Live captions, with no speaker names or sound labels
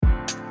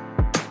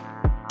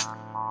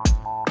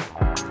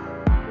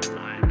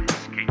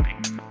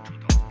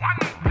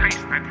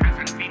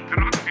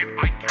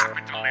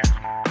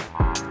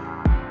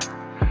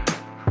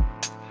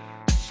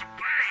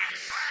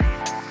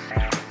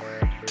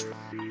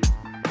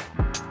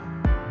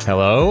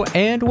Hello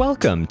and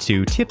welcome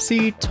to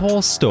Tipsy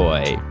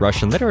Tolstoy,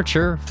 Russian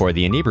literature for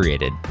the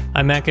inebriated.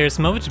 I'm Matt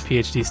Gerasimovich, a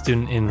PhD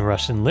student in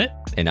Russian Lit.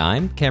 And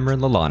I'm Cameron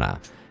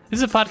Lalana.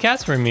 This is a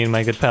podcast where me and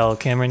my good pal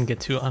Cameron get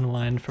to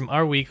unwind from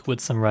our week with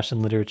some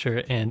Russian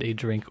literature and a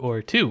drink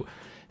or two.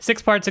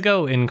 6 parts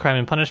ago in Crime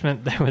and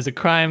Punishment, there was a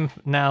crime.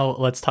 Now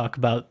let's talk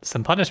about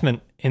some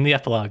punishment in the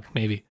epilogue,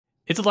 maybe.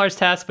 It's a large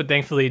task, but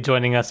thankfully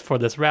joining us for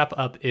this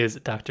wrap-up is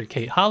Dr.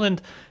 Kate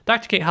Holland.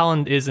 Dr. Kate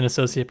Holland is an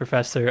associate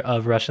professor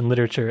of Russian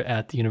literature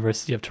at the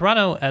University of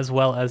Toronto, as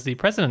well as the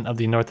president of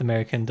the North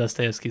American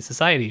Dostoevsky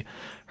Society.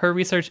 Her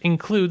research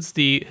includes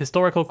the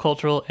historical,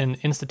 cultural, and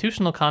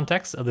institutional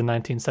context of the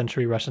 19th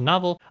century Russian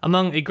novel.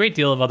 Among a great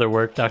deal of other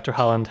work, Dr.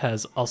 Holland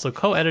has also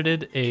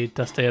co-edited a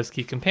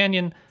Dostoevsky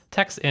companion,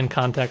 Text and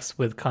Context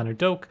with Connor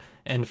Doak,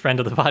 and friend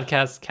of the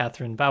podcast,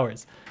 Catherine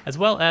Bowers, as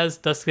well as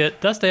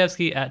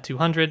Dostoevsky at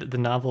 200, the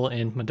novel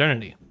and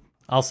modernity,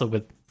 also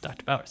with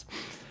Dr. Bowers.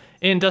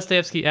 In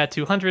Dostoevsky at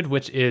 200,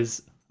 which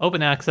is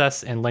open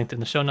access and linked in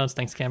the show notes,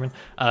 thanks Cameron,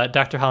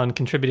 Dr. Holland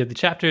contributed the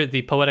chapter,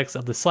 The Poetics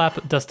of the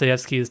Slap,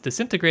 Dostoevsky's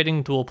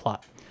Disintegrating Dual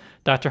Plot.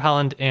 Dr.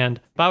 Holland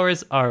and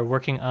Bowers are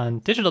working on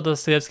Digital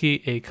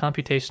Dostoevsky, a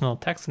computational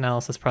text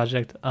analysis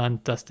project on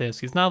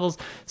Dostoevsky's novels,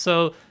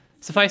 so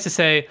suffice to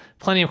say,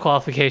 plenty of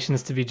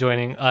qualifications to be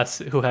joining us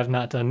who have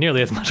not done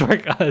nearly as much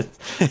work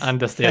on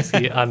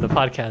Dostoevsky on the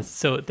podcast.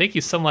 So thank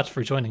you so much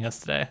for joining us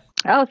today.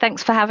 Oh,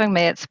 thanks for having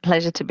me. It's a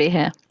pleasure to be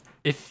here.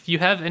 If you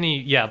have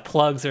any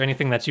plugs or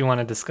anything that you want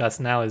to discuss,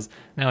 now is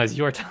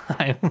your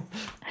time.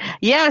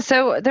 Yeah,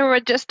 so there were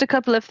just a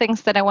couple of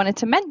things that I wanted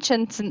to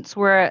mention since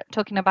we're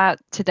talking about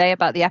today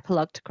about the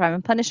epilogue to Crime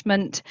and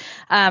Punishment.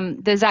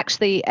 There's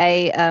actually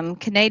a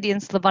Canadian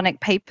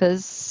Slavonic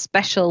Papers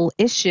special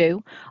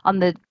issue on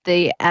the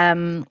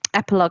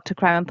epilogue to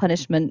Crime and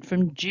Punishment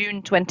from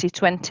June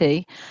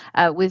 2020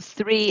 with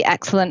 3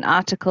 excellent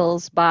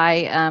articles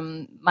by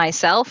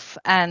myself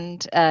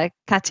and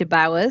Katya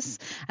Bowers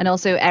and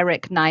also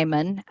Eric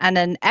Nyman, and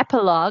an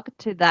epilogue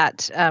to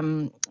that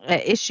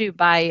issue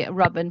by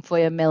Robin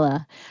Foyer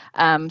Miller.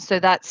 So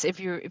that's if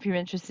you're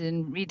interested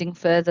in reading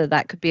further,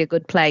 that could be a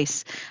good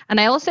place. And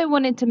I also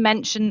wanted to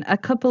mention a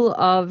couple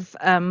of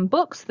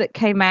books that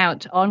came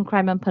out on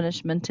Crime and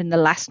Punishment in the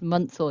last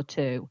month or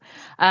two.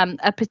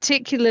 A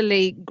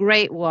particularly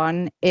great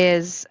one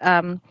is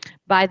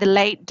by the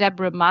late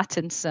Deborah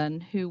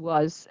Martinson, who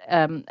was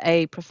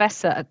a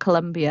professor at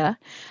Columbia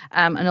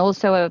and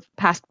also a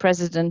past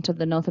president of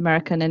the North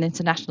American and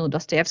International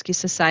Dostoevsky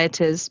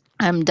Societies,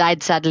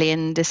 died sadly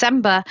in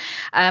December.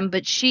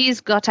 But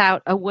she's got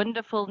out a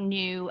wonderful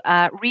new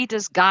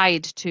reader's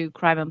guide to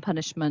Crime and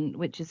Punishment,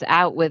 which is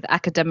out with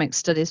Academic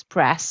Studies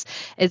Press.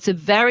 It's a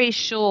very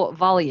short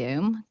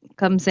volume,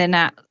 comes in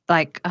at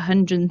like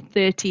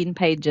 113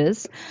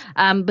 pages,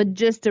 but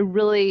just a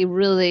really,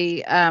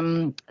 really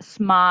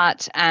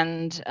smart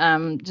and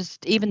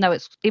just even though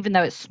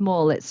it's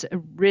small, it's a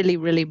really,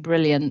 really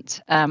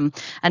brilliant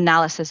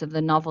analysis of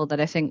the novel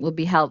that I think will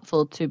be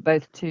helpful to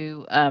both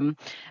to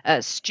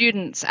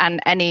students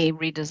and any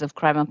readers of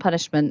Crime and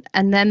Punishment.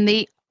 And then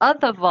the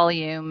other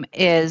volume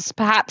is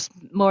perhaps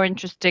more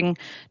interesting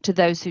to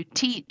those who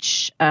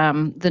teach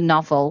the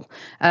novel,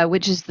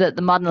 which is that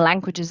the Modern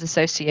Languages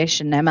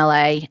Association,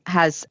 MLA,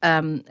 has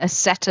a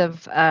set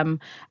of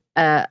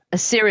a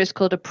series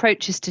called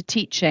Approaches to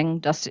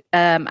Teaching,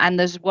 and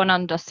there's one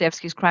on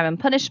Dostoevsky's Crime and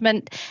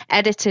Punishment,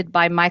 edited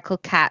by Michael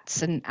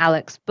Katz and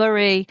Alex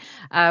Burry,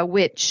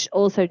 which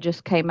also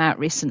just came out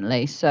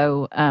recently.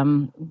 So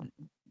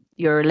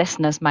your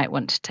listeners might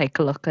want to take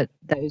a look at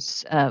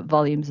those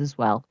volumes as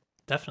well.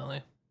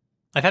 Definitely.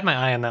 I've had my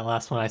eye on that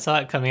last one. I saw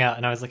it coming out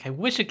and I was like, I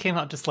wish it came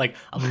out just like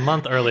a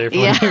month earlier for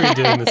when we were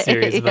doing the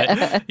series.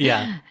 But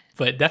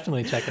but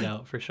definitely check it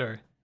out for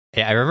sure.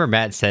 Yeah, I remember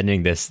Matt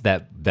sending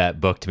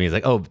that book to me. He's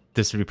like, "Oh,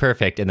 this would be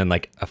perfect," and then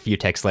like a few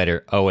texts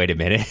later, "Oh, wait a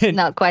minute,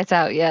 not quite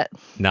out yet."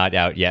 Not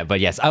out yet, but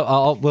yes,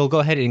 we'll go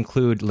ahead and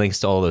include links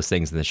to all those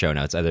things in the show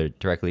notes, either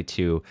directly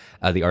to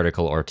the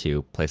article or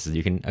to places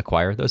you can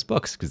acquire those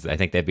books, because I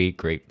think that'd be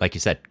great. Like you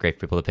said, great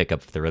for people to pick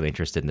up if they're really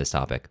interested in this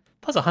topic.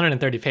 Plus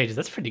 130 pages.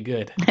 That's pretty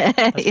good.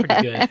 That's pretty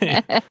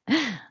good.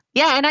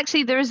 Yeah, and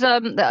actually there's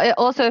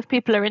also, if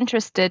people are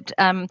interested,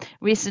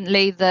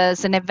 recently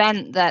there's an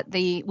event that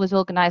was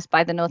organized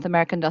by the North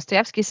American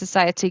Dostoevsky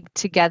Society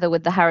together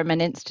with the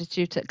Harriman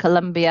Institute at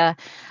Columbia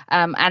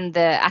and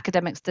the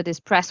Academic Studies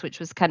Press,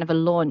 which was kind of a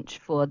launch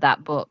for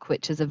that book,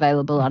 which is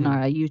available on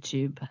our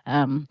YouTube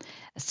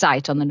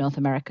site on the North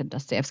American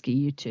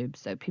Dostoevsky YouTube.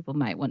 So people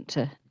might want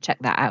to check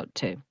that out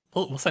too.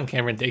 We'll send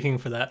Cameron digging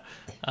for that.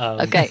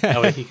 Okay.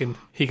 That way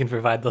he can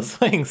provide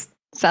those links.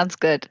 Sounds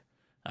good.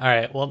 All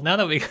right. Well, now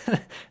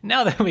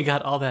that we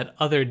got all that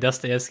other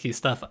Dostoevsky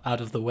stuff out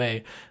of the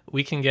way,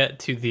 we can get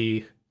to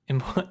the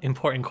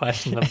important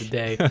question of the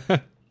day.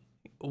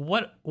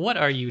 What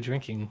are you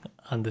drinking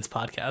on this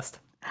podcast?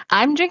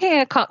 I'm drinking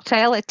a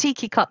cocktail, a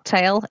tiki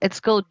cocktail.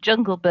 It's called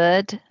Jungle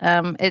Bird.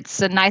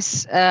 It's a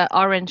nice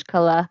orange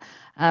color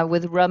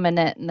with rum in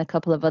it and a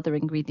couple of other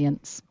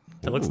ingredients.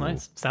 It looks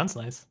nice. Sounds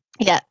nice.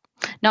 Yeah.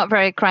 Not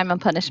very Crime and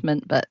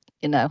Punishment, but,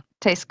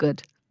 tastes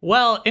good.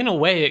 Well, in a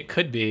way, it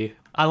could be.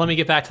 Let me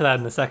get back to that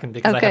in a second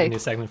because I have Okay. a new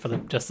segment for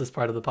just this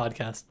part of the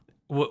podcast.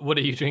 What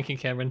are you drinking,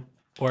 Cameron?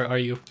 Or are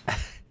you?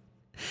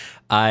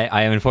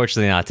 I am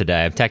unfortunately not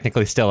today. I'm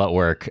technically still at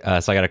work,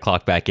 so I got to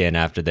clock back in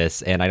after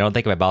this. And I don't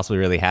think my boss will be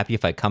really happy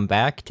if I come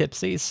back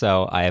tipsy.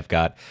 So I have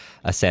got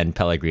a San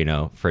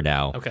Pellegrino for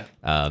now. Okay.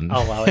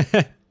 I'll allow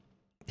it.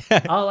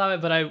 I'll allow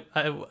it, but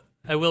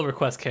I will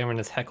request Cameron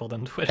is heckled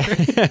on Twitter.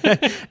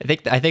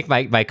 I think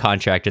my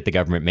contract at the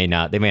government may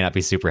not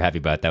be super happy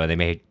about that one. They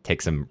may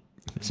take some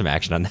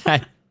action on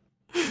that.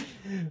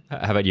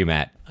 How about you,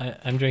 Matt?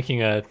 I'm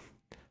drinking a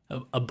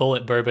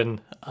bullet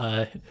bourbon.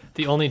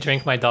 The only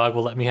drink my dog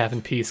will let me have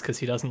in peace because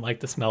he doesn't like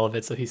the smell of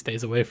it, so he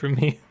stays away from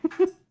me.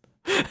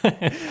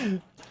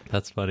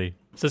 That's funny.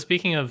 So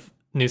speaking of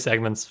new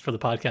segments for the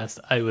podcast,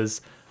 I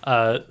was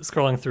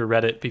scrolling through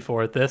Reddit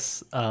before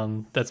this.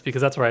 That's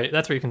because that's where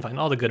you can find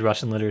all the good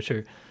Russian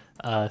literature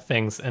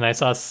things. And I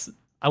saw,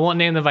 I won't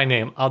name them by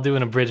name. I'll do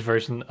an abridged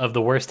version of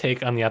the worst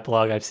take on the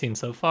epilogue I've seen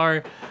so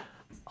far.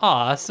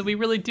 So we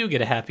really do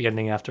get a happy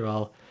ending after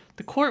all.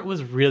 The court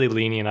was really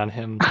lenient on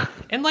him,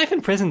 and life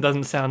in prison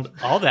doesn't sound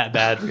all that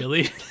bad,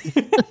 really.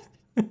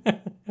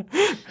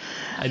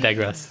 I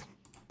digress.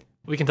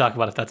 We can talk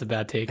about if that's a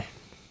bad take.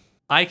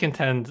 I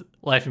contend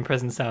life in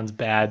prison sounds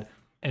bad,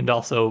 and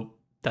also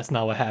that's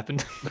not what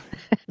happened.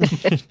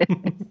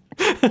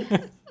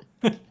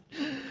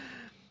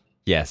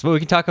 Yes, well, we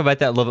can talk about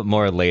that a little bit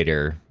more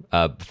later.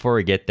 Before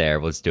we get there,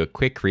 let's do a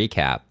quick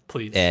recap.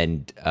 Please.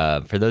 And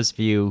for those of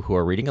you who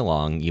are reading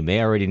along, you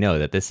may already know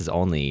that this is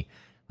only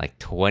like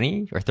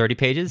 20 or 30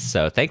 pages.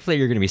 So thankfully,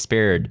 you're going to be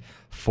spared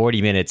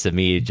 40 minutes of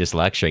me just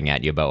lecturing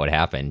at you about what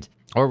happened.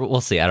 Or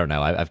we'll see. I don't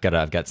know. I've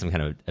got some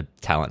kind of a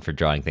talent for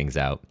drawing things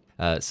out.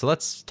 So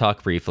let's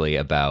talk briefly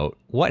about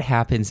what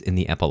happens in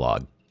the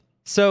epilogue.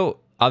 So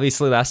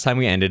obviously, last time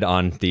we ended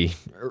on the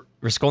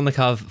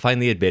Raskolnikov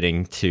finally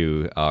admitting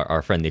to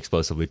our friend, the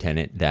explosive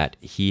lieutenant, that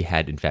he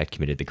had in fact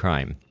committed the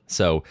crime.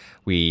 So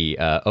we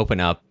open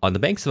up on the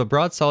banks of a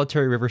broad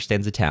solitary river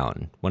stands a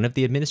town, one of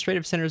the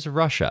administrative centers of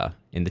Russia.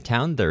 In the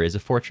town, there is a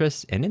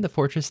fortress, and in the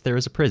fortress, there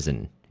is a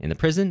prison. In the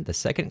prison, the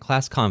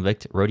second-class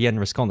convict, Rodion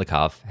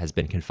Raskolnikov, has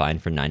been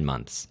confined for 9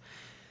 months.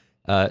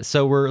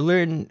 So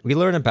we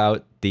learn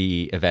about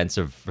the events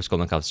of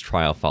Raskolnikov's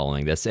trial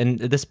following this, and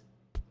this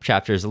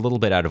chapter is a little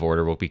bit out of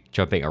order. We'll be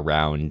jumping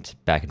around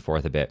back and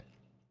forth a bit.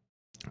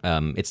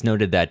 It's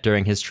noted that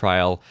during his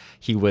trial,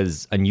 he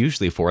was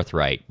unusually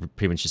forthright,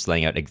 pretty much just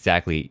laying out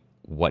exactly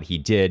what he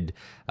did,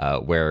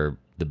 where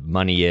the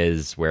money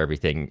is, where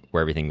everything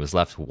was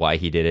left, why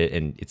he did it,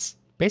 and it's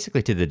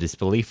basically to the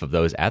disbelief of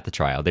those at the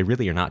trial. They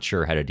really are not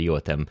sure how to deal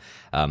with him.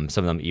 Some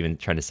of them even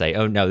trying to say,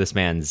 "Oh no, this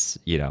man's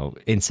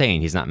insane.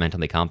 He's not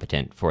mentally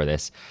competent for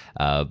this,"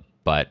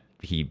 but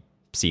he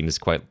seems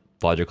quite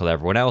logical to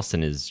everyone else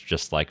and is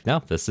just like,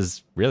 no, this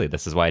is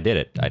why I did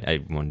it.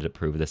 I wanted to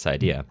prove this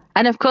idea.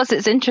 And of course,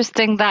 it's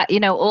interesting that,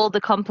 all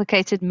the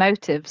complicated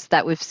motives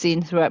that we've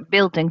seen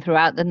building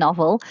throughout the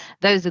novel,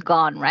 those are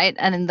gone, right?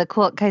 And in the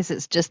court case,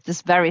 it's just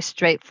this very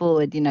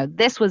straightforward,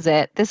 this was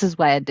it. This is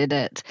why I did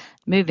it.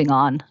 Moving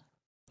on.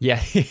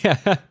 Yeah.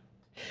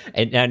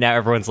 And now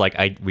everyone's like,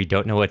 we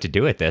don't know what to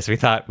do with this. We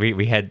thought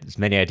we had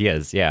many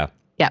ideas. Yeah.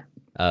 Yeah.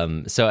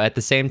 So at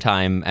the same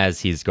time as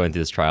he's going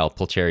through this trial,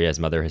 Pulcheria's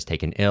mother has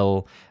taken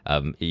ill.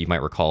 You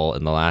might recall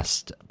in the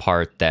last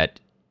part that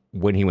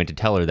when he went to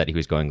tell her that he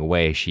was going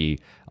away, she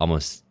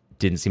almost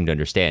didn't seem to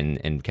understand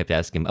and kept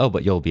asking him, "Oh,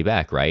 but you'll be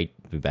back, right?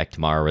 You'll be back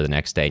tomorrow or the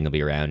next day and you'll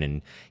be around."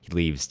 And he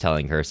leaves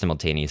telling her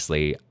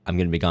simultaneously, "I'm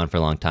going to be gone for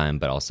a long time,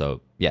 but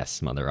also,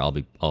 yes, mother,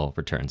 I'll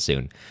return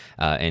soon."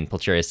 And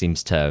Pulcheria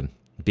seems to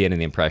be under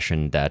the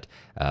impression that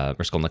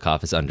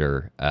Raskolnikov is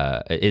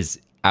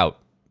out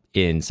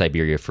in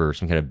Siberia for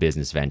some kind of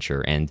business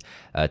venture, and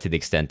to the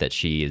extent that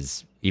she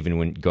is, even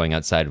when going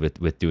outside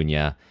with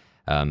Dunya,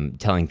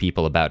 telling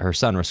people about her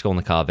son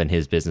Raskolnikov and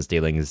his business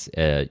dealings,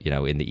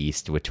 in the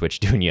East, which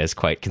Dunya is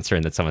quite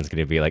concerned that someone's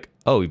going to be like,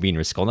 "Oh, you mean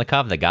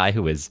Raskolnikov, the guy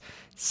who was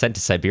sent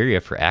to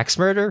Siberia for axe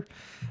murder?"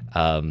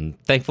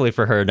 Thankfully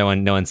for her, no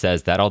one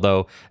says that,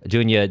 although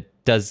Dunya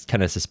does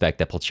kind of suspect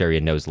that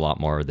Pulcheria knows a lot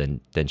more than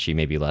she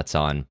maybe lets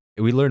on.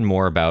 We learn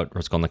more about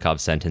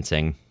Raskolnikov's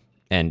sentencing,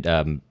 and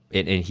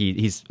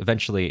he's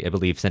eventually, I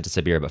believe, sent to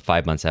Siberia about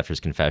 5 months after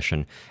his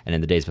confession. And in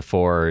the days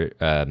before,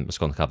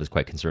 Raskolnikov is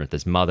quite concerned with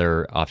his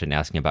mother, often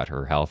asking about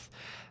her health.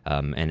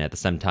 And at the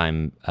same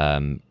time,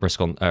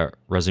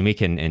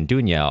 Razumikin and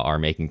Dunya are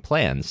making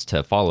plans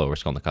to follow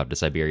Raskolnikov to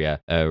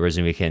Siberia.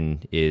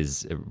 Razumikin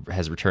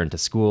has returned to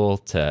school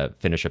to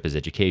finish up his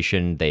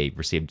education. They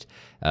received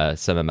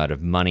some amount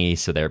of money,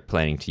 so they're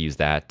planning to use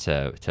that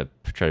to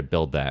try to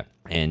build that.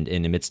 And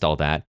amidst all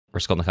that,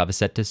 Raskolnikov is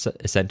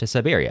sent to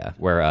Siberia,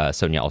 where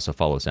Sonia also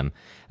follows him.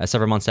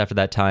 Several months after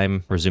that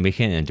time,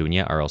 Razumikin and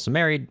Dunya are also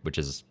married, which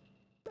is,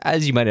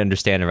 as you might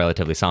understand, a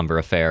relatively somber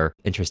affair.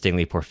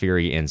 Interestingly,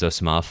 Porfiry and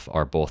Zosimov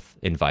are both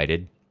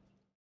invited.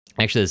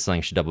 Actually, this is something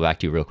I should double back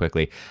to real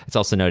quickly. It's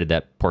also noted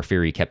that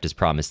Porfiry kept his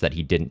promise that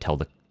he didn't tell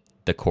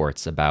the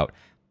courts about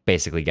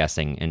basically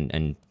guessing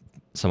and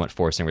somewhat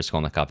forcing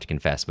Raskolnikov to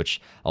confess,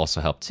 which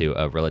also helped to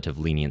a relative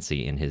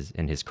leniency in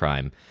his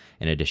crime,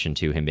 in addition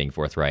to him being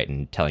forthright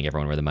and telling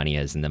everyone where the money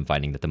is and then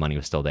finding that the money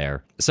was still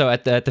there. So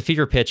at the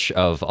fever pitch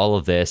of all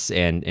of this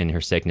and in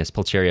her sickness,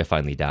 Pulcheria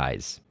finally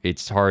dies.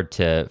 It's hard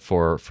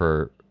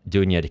for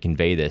Dunya to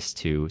convey this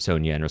to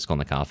Sonia and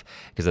Raskolnikov,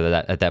 because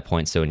at that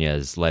point,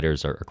 Sonia's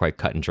letters are quite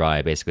cut and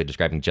dry, basically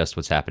describing just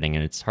what's happening,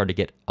 and it's hard to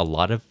get a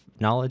lot of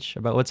knowledge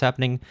about what's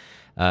happening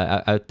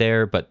out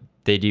there, but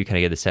they do kind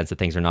of get the sense that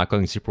things are not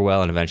going super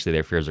well, and eventually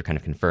their fears are kind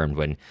of confirmed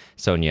when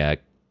Sonia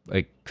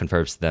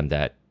confirms to them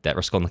that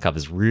Raskolnikov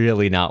is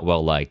really not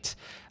well liked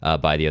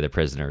by the other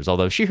prisoners,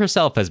 although she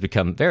herself has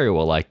become very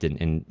well liked and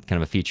kind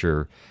of a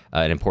feature,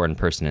 an important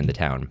person in the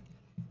town.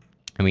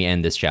 And we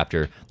end this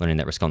chapter learning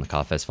that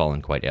Raskolnikov has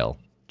fallen quite ill.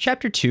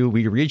 Chapter 2,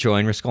 we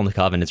rejoin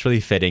Raskolnikov, and it's really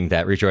fitting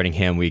that rejoining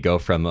him, we go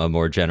from a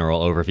more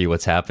general overview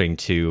what's happening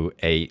to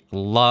a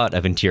lot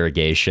of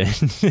interrogation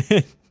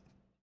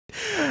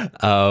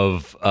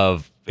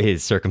of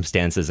his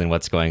circumstances and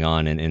what's going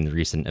on in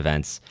recent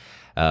events.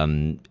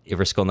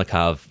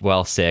 Raskolnikov,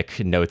 while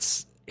sick,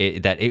 notes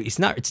that it's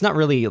not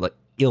really like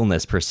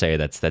illness per se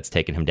that's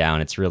taken him down.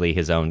 It's really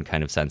his own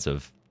kind of sense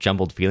of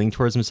jumbled feeling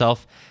towards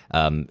himself.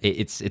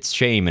 It's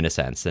shame in a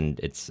sense, and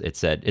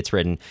it's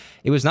written,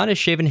 "It was not his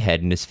shaven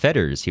head and his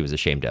fetters he was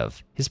ashamed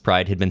of. His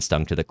pride had been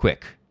stung to the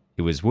quick.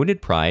 It was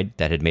wounded pride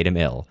that had made him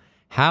ill.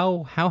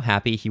 How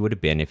happy he would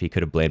have been if he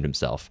could have blamed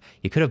himself.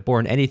 He could have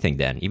borne anything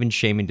then, even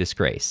shame and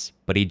disgrace.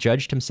 But he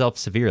judged himself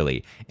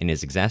severely, and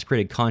his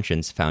exasperated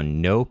conscience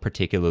found no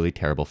particularly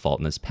terrible fault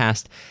in his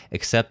past,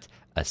 except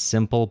a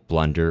simple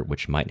blunder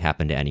which might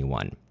happen to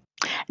anyone."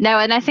 No,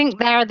 and I think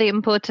there the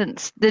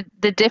importance,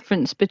 the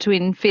difference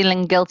between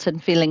feeling guilt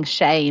and feeling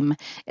shame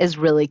is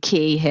really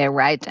key here,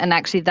 right? And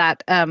actually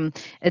that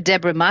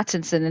Deborah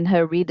Martinson in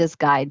her reader's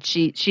guide,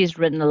 she's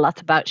written a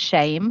lot about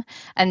shame,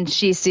 and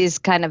she sees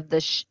kind of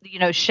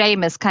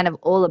shame is kind of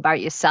all about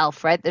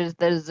yourself, right?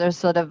 There's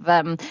sort of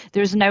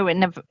there's no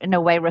in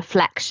a way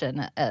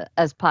reflection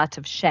as part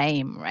of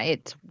shame,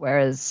 right?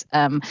 Whereas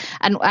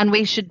and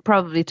we should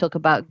probably talk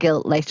about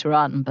guilt later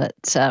on,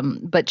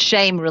 but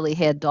shame really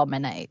here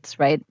dominates,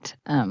 right?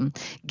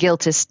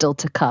 Guilt is still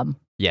to come.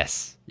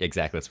 Yes,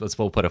 exactly.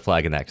 We'll put a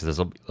flag in that, because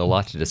there's a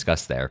lot to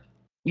discuss there.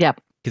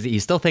 Yep. Because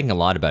he's still thinking a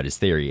lot about his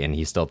theory, and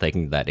he's still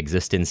thinking that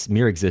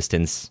mere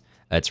existence,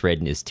 it's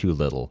written, is too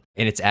little.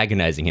 And it's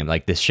agonizing him,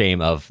 like this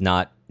shame of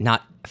not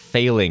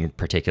failing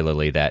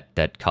particularly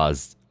that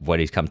caused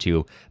what he's come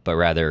to, but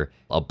rather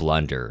a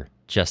blunder,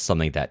 just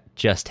something that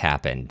just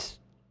happened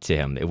to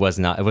him. It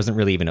wasn't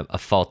really even a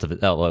fault of it.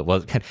 Oh,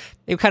 well,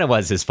 it kind of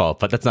was his fault,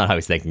 but that's not how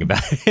he's thinking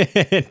about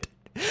it.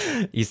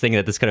 He's thinking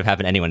that this could have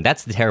happened to anyone.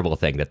 That's the terrible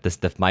thing,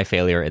 that my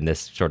failure in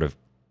this sort of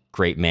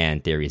great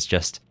man theory is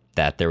just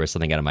that there was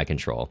something out of my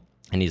control.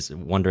 And he's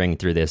wondering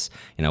through this,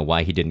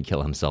 why he didn't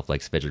kill himself like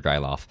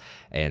Svidrigailov.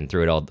 And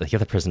through it all, the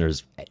other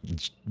prisoners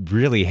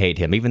really hate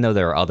him, even though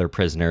there are other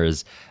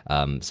prisoners,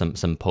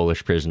 some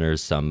Polish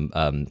prisoners, some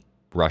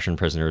Russian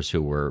prisoners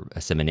who were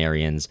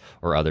seminarians,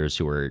 or others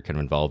who were kind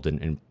of involved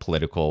in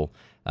political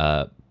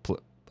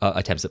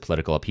attempts at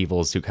political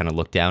upheavals, who kind of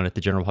look down at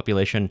the general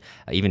population.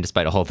 Even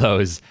despite all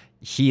those,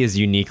 he is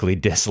uniquely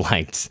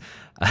disliked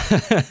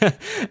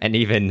and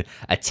even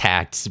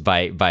attacked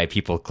by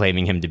people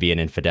claiming him to be an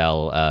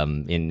infidel,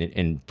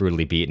 and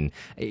brutally beaten.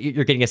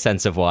 You're getting a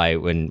sense of why,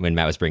 when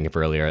Matt was bringing up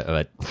earlier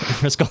about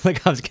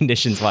Raskolnikov's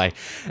conditions, why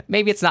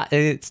maybe it's not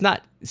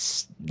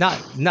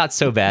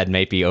so bad,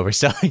 might be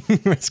overselling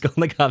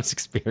Raskolnikov's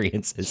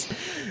experiences.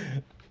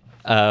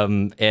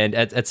 And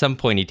at some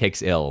point he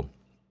takes ill,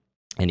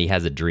 and he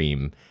has a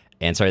dream.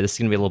 And sorry, this is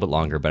going to be a little bit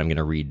longer, but I'm going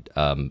to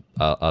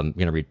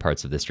read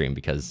parts of this dream,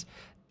 because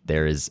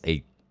there's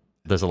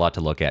a lot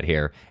to look at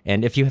here.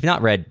 And if you have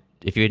not read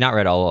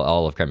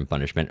all of Crime and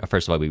Punishment,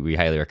 first of all, we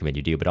highly recommend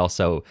you do. But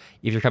also,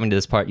 if you're coming to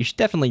this part, you should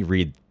definitely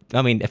read.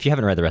 I mean, if you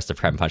haven't read the rest of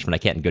Crime and Punishment, I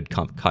can't in good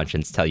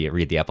conscience tell you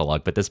read the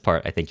epilogue. But this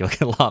part, I think you'll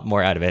get a lot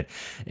more out of it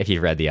if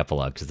you've read the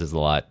epilogue, because there's a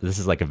lot. This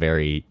is like a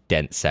very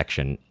dense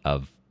section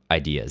of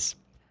ideas.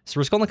 So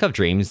Raskolnikov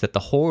dreams that the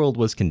whole world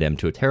was condemned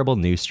to a terrible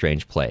new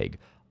strange plague.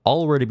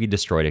 All were to be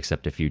destroyed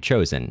except a few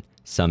chosen.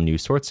 Some new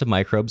sorts of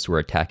microbes were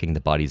attacking the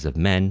bodies of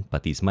men,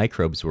 but these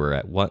microbes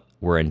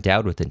were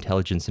endowed with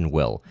intelligence and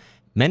will.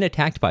 Men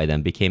attacked by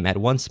them became at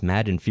once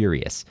mad and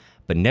furious,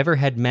 but never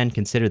had men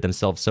considered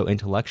themselves so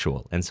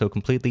intellectual and so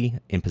completely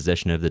in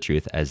possession of the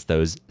truth as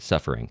those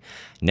suffering.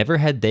 Never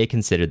had they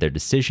considered their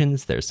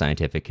decisions, their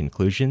scientific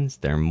conclusions,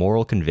 their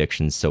moral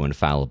convictions so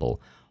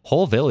infallible.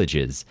 Whole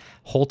villages,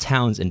 whole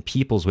towns, and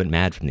peoples went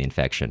mad from the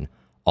infection.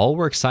 All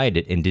were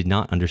excited and did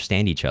not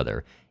understand each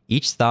other.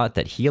 Each thought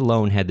that he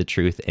alone had the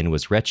truth and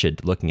was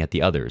wretched looking at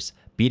the others,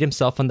 beat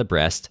himself on the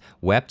breast,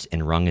 wept,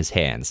 and wrung his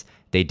hands.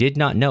 They did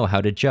not know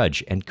how to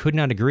judge and could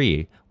not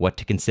agree what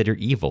to consider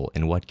evil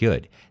and what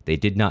good. They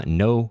did not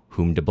know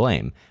whom to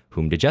blame,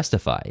 whom to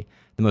justify.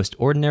 The most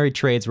ordinary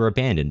trades were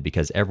abandoned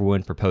because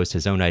everyone proposed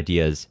his own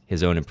ideas,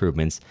 his own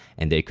improvements,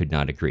 and they could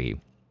not agree.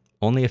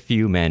 Only a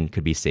few men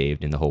could be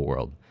saved in the whole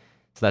world.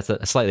 So that's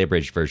a slightly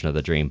abridged version of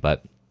the dream,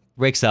 but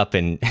wakes up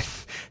and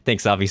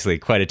thinks obviously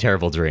quite a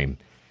terrible dream.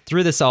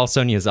 Through this all,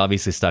 Sonia is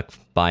obviously stuck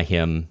by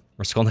him.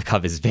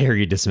 Raskolnikov is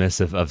very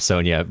dismissive of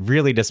Sonia,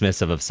 really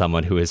dismissive of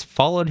someone who has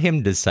followed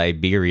him to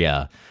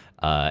Siberia,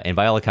 and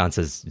by all accounts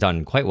has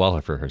done quite well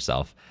for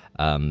herself,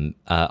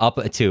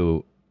 up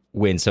to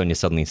when Sonia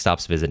suddenly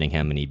stops visiting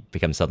him and he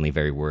becomes suddenly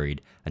very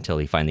worried until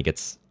he finally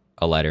gets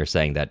a letter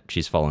saying that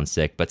she's fallen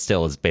sick, but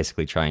still is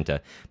basically trying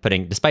to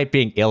despite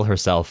being ill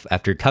herself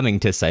after coming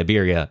to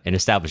Siberia and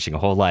establishing a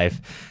whole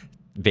life,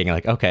 being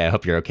like, okay, I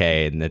hope you're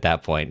okay. And at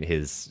that point,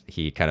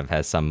 he kind of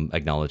has some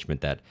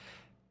acknowledgement that,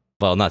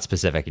 well, not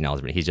specific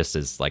acknowledgement. He just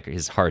is like,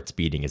 his heart's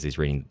beating as he's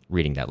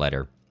reading that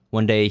letter.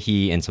 One day,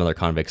 he and some other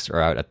convicts are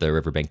out at the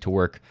riverbank to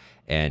work,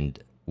 and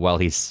while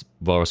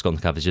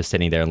Raskolnikov is just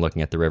sitting there and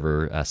looking at the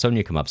river,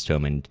 Sonia comes up to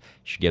him and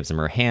she gives him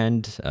her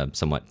hand,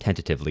 somewhat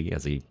tentatively,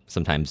 as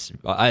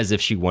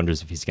if she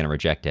wonders if he's going to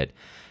reject it.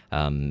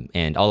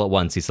 And all at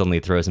once, he suddenly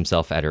throws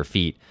himself at her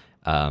feet.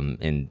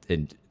 And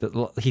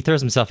he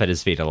throws himself at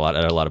his feet at a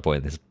lot of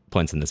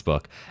points in this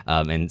book.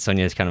 And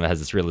Sonia kind of has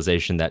this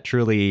realization that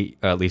truly,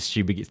 at least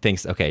she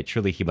thinks, okay,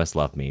 truly he must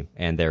love me.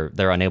 And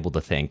they're unable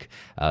to think.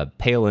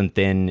 Pale and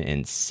thin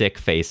and sick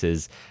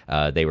faces.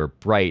 They were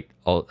bright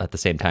all at the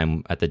same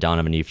time at the dawn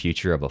of a new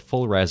future, of a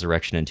full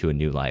resurrection into a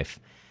new life.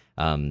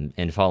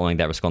 And following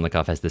that,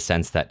 Raskolnikov has the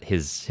sense that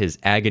his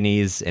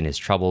agonies and his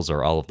troubles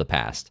are all of the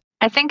past.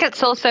 I think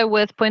it's also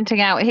worth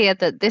pointing out here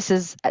that this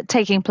is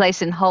taking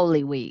place in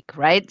Holy Week,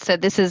 right? So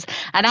this is,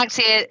 and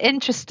actually,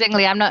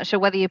 interestingly, I'm not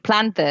sure whether you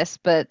planned this,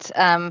 but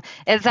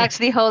it's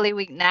actually Holy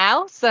Week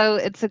now. So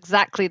it's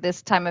exactly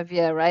this time of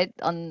year, right?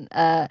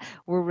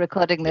 We're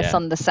recording this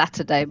on the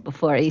Saturday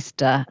before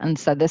Easter. And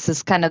so this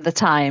is kind of the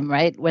time,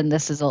 right, when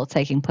this is all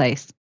taking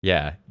place.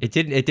 Yeah, we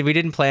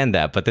didn't plan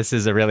that, but this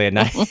is a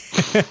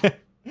nice,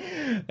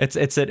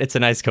 it's a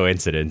nice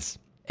coincidence.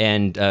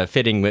 And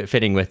fitting with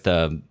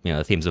the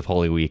themes of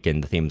Holy Week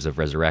and the themes of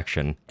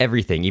resurrection,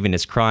 everything, even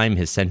his crime,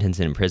 his sentence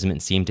and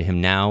imprisonment, seemed to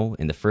him now,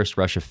 in the first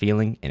rush of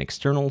feeling, an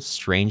external,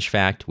 strange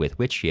fact with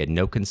which he had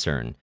no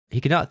concern.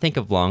 He could not think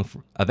of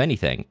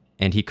anything,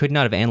 and he could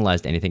not have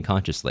analyzed anything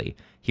consciously.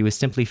 He was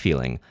simply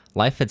feeling.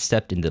 Life had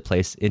stepped into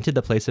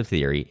the place of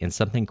theory, and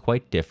something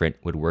quite different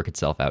would work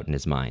itself out in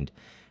his mind.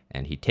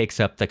 And he takes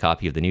up the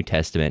copy of the New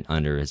Testament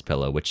under his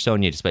pillow, which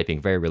Sonia, despite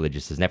being very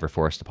religious, has never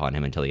forced upon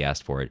him until he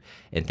asked for it,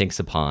 and thinks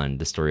upon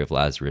the story of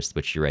Lazarus,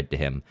 which she read to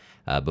him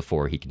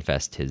before he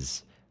confessed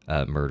his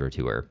murder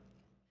to her.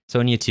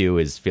 Sonia, too,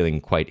 is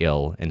feeling quite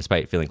ill, and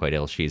despite feeling quite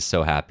ill, she's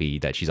so happy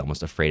that she's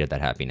almost afraid of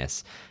that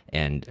happiness.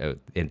 And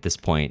at this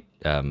point,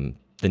 the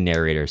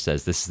narrator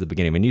says, this is the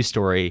beginning of a new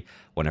story,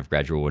 one of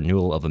gradual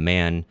renewal of a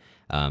man,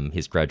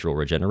 his gradual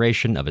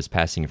regeneration, of his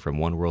passing from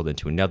one world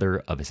into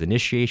another, of his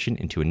initiation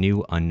into a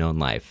new unknown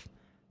life.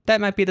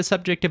 That might be the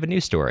subject of a new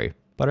story,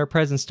 but our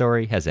present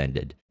story has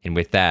ended. And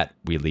with that,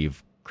 we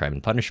leave Crime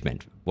and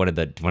Punishment, one of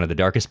the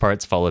darkest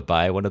parts, followed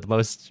by one of the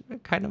most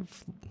kind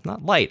of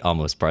not light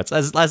almost parts,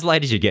 as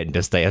light as you get in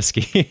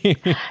Dostoevsky.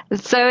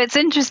 So it's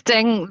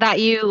interesting that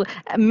you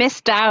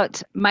missed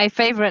out my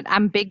favorite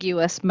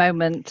ambiguous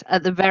moment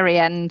at the very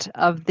end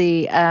of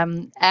the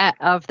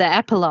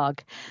epilogue,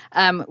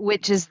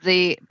 which is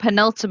the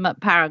penultimate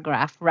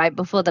paragraph right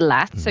before the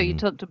last. So you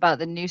talked about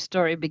the new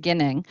story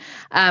beginning,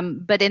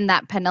 but in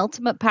that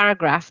penultimate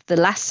paragraph, the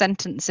last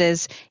sentence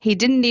is, he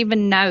didn't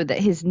even know that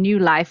his new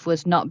life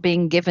was not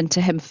being given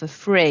to him for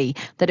free,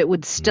 that it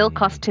would still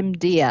cost him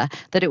dear,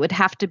 that it would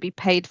have to be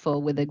paid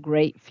for with a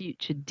great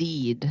future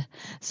deed.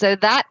 So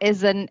that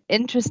is an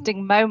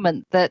interesting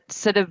moment that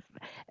sort of,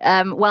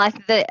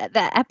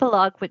 the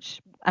epilogue,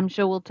 which I'm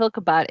sure we'll talk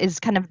about,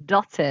 is kind of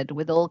dotted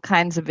with all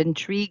kinds of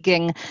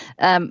intriguing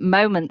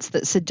moments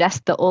that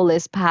suggest that all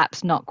is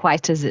perhaps not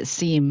quite as it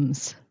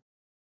seems.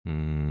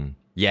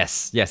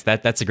 Yes,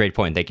 that's a great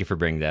point. Thank you for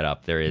bringing that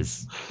up. There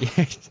is,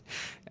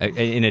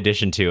 in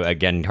addition to,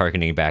 again,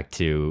 harkening back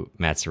to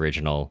Matt's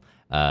original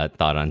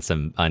thought on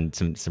some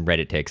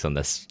Reddit takes on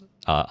this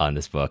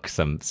book,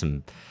 some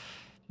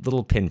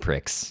little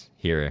pinpricks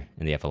here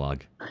in the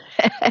epilogue.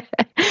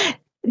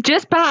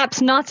 Just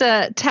perhaps not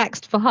a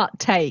text for hot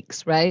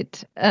takes,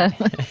 right? I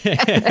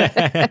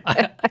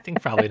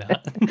think probably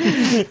not.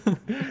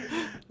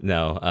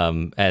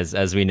 No,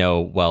 as we know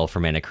well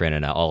from Anna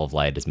Karenina, all of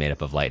light is made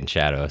up of light and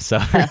shadow. So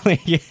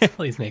really,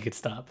 please make it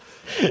stop.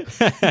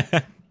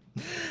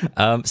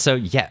 So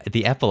yeah,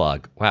 the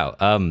epilogue. Wow.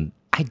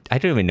 I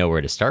don't even know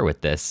where to start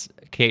with this.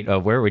 Kate,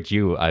 where would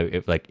you,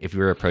 if we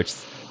were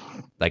approached,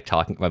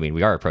 talking,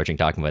 we are approaching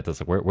talking about this.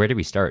 Where do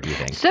we start, do you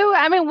think? So,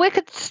 we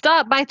could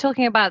start by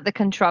talking about the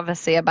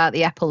controversy about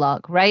the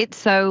epilogue, right?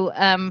 So,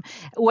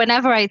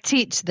 whenever I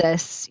teach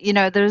this,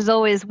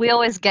 we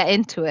always get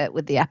into it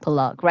with the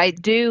epilogue,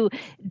 right?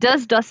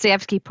 Does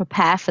Dostoevsky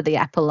prepare for the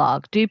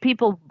epilogue? Do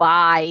people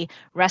buy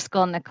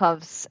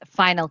Raskolnikov's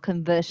final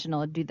conversion,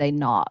 or do they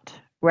not?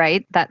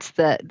 Right, that's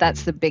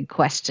the big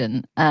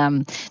question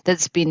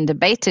that's been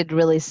debated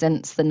really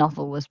since the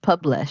novel was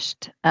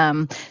published.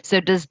 So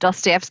does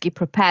Dostoevsky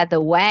prepare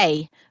the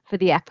way for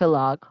the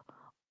epilogue,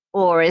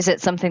 or is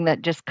it something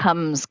that just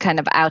comes kind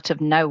of out of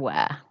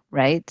nowhere?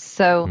 right?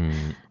 So,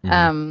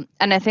 Mm-hmm.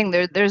 and I think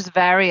there's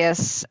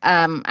various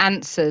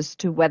answers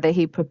to whether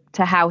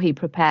to how he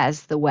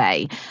prepares the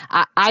way.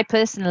 I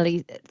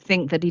personally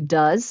think that he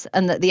does,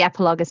 and that the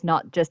epilogue is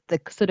not just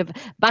the sort of.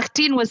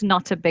 Bakhtin was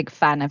not a big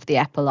fan of the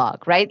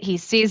epilogue, right? He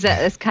sees it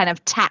as kind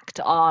of tacked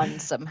on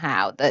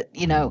somehow. That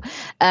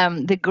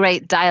the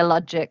great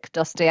dialogic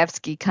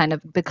Dostoevsky kind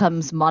of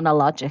becomes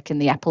monologic in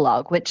the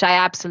epilogue, which I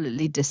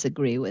absolutely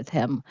disagree with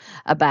him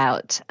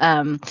about.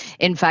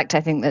 In fact,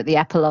 I think that the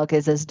epilogue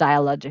is as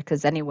dialogic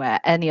as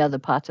any other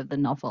part of the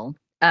novel.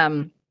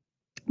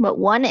 But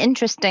one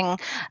interesting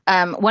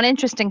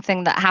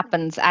thing that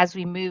happens as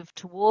we move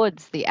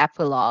towards the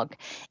epilogue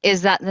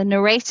is that the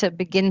narrator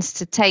begins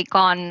to take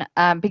on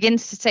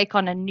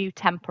a new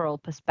temporal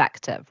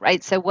perspective,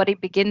 right? So what he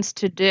begins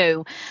to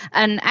do,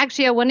 and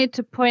actually, I wanted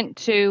to point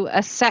to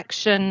a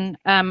section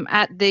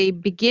at the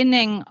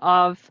beginning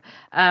of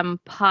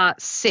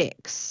part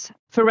 6.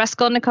 For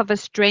Raskolnikov, a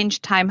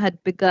strange time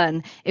had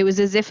begun. It was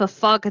as if a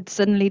fog had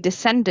suddenly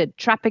descended,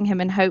 trapping him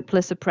in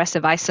hopeless,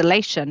 oppressive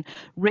isolation.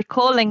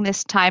 Recalling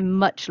this time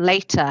much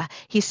later,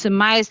 he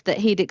surmised that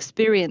he'd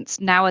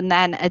experienced now and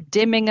then a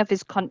dimming of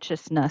his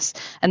consciousness,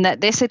 and that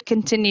this had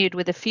continued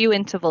with a few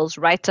intervals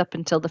right up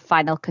until the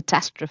final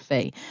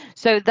catastrophe.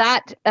 So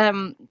that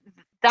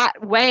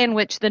way in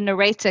which the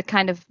narrator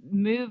kind of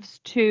moves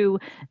to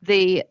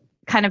the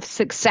kind of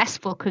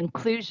successful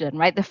conclusion,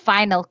 right? The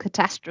final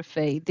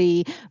catastrophe,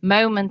 the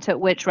moment at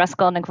which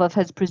Raskolnikov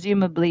has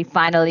presumably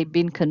finally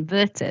been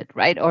converted,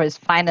 right? Or has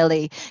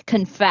finally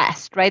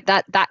confessed, right?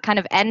 That kind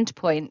of end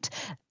point.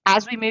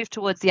 As we move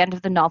towards the end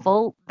of the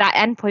novel, that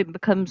endpoint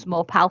becomes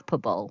more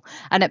palpable,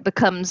 and it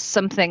becomes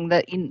something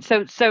that,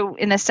 so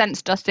in a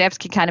sense,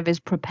 Dostoevsky kind of is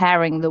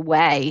preparing the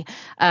way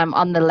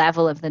on the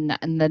level of the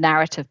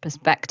narrative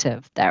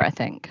perspective there, I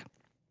think.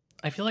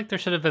 I feel like there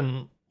should have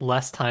been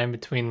less time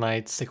between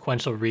my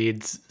sequential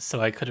reads,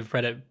 so I could have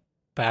read it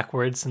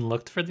backwards and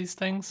looked for these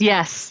things.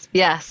 Yes.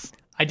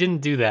 I didn't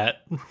do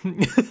that.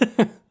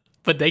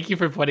 But thank you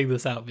for pointing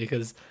this out,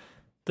 because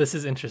this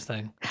is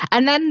interesting.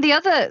 And then the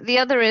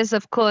other is,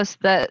 of course,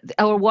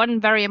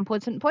 one very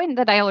important point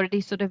that I already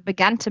sort of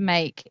began to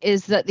make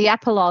is that the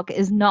epilogue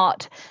is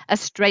not a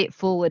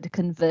straightforward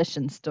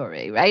conversion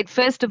story, right?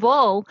 First of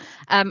all,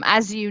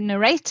 as you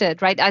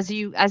narrated, right, as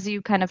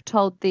you kind of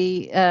told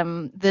the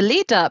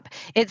lead up,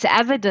 it's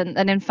evident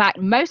that in fact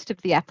most of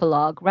the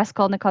epilogue,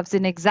 Raskolnikov's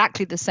in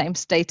exactly the same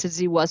state as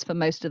he was for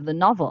most of the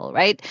novel,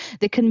 right?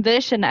 The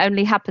conversion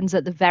only happens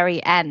at the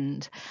very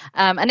end,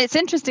 and it's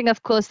interesting,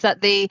 of course, that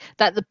the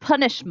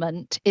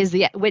punishment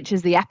which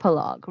is the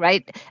epilogue,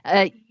 right?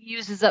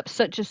 Uses up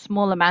such a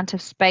small amount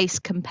of space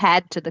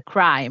compared to the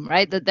crime,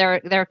 right? That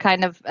they're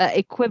kind of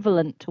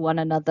equivalent to one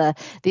another,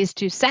 these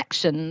two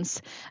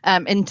sections,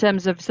 in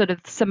terms of sort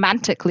of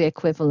semantically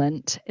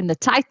equivalent in the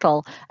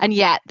title, and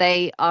yet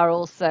they are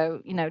also,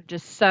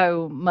 just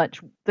so much.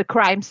 The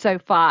crime so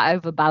far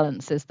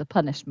overbalances the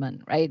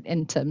punishment, right?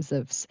 In terms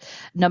of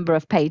number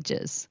of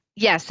pages.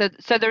 Yeah. So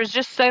there's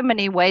just so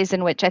many ways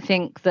in which I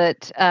think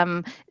that.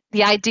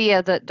 The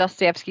idea that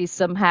Dostoevsky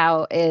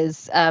somehow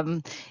is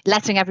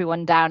letting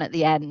everyone down at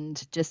the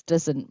end just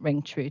doesn't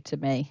ring true to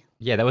me.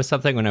 Yeah, that was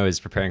something when I was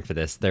preparing for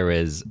this. There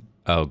was,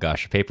 a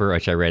paper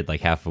which I read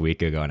like half a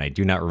week ago, and I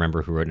do not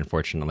remember who wrote it,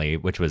 unfortunately,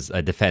 which was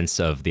a defense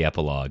of the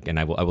epilogue, and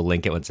I will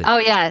link it once. Oh,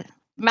 yeah.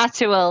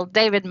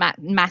 David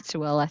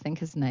Mattuel, I think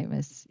his name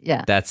is.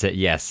 Yeah. That's it,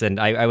 yes. And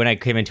I when I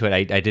came into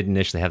it, I did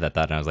initially have that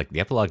thought, and I was like, the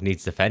epilogue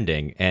needs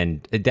defending.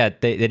 And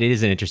that it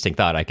is an interesting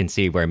thought. I can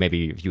see where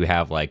maybe if you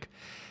have like,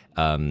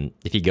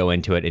 if you go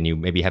into it and you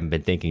maybe haven't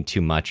been thinking too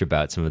much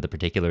about some of the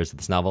particulars of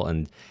this novel,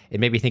 and it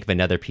made me think of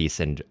another piece.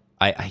 And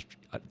I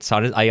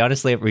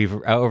honestly,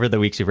 over the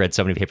weeks we've read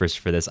so many papers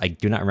for this, I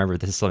do not remember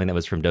if this is something that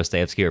was from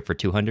Dostoevsky or for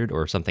 200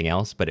 or something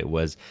else, but it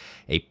was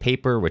a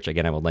paper, which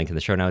again I will link in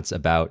the show notes,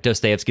 about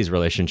Dostoevsky's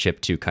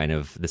relationship to kind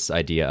of this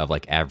idea of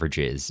like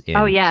averages.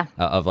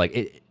 Of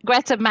like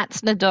Greta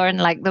Matzner and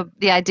like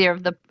the idea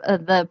of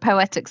the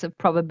poetics of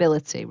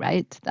probability,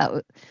 right?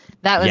 That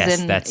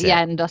was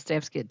in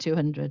Dostoevsky at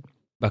 200.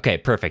 Okay,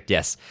 perfect.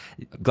 Yes.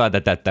 Glad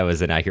that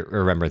was an accurate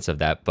remembrance of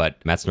that. But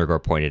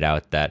Matzner pointed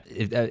out that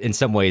in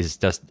some ways,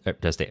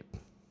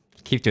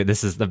 keep doing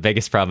this is the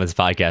biggest problem with this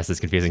podcast is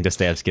confusing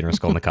Dostoevsky and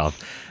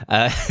Raskolnikov.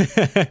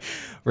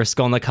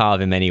 Raskolnikov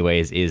in many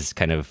ways is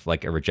kind of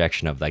like a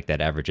rejection of like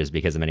that averages,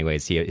 because in many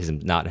ways he is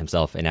not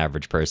himself an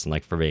average person,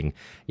 like for being,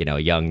 a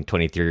young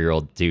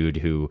 23-year-old dude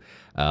who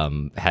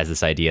has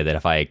this idea that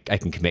if I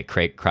can commit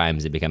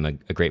crimes and become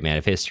a great man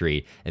of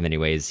history, in many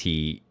ways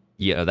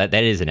that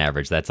is an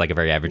average. That's like a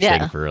very average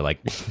thing for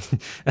like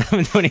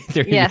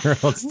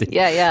 23-year-olds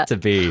to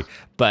be.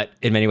 But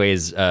in many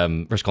ways,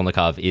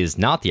 Raskolnikov is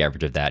not the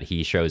average of that.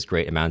 He shows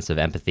great amounts of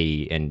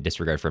empathy and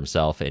disregard for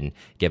himself, and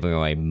giving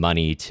away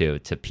money to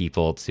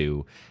people,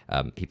 to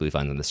people he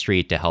finds on the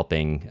street, to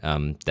helping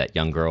that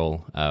young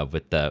girl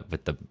with the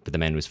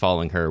man who's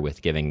following her,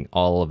 with giving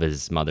all of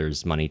his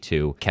mother's money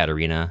to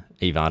Katerina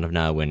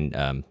Ivanovna when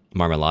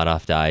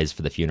Marmeladov dies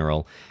for the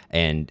funeral.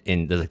 And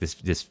in there's like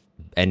this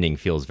ending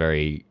feels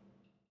very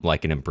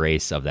like an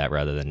embrace of that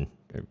rather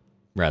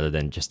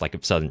than just like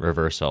a sudden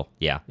reversal.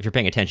 Yeah, if you're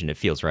paying attention, it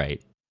feels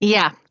right.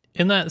 Yeah.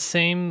 In that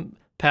same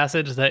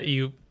passage that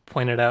you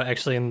pointed out,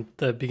 actually in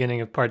the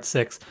beginning of part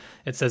 6,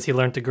 it says he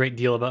learned a great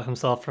deal about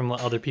himself from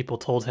what other people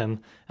told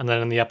him. And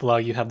then in the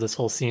epilogue, you have this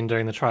whole scene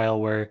during the trial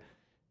where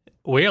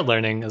we're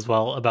learning as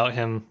well about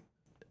him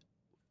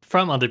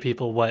from other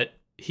people, what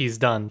he's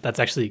done that's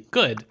actually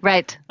good.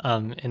 Right.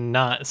 And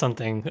not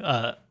something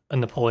a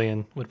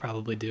Napoleon would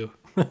probably do.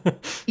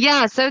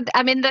 Yeah, so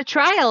I mean, the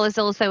trial is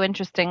also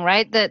interesting,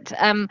 right? That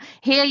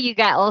here you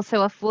get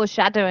also a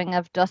foreshadowing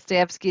of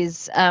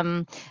Dostoevsky's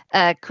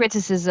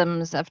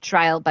criticisms of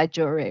trial by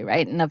jury,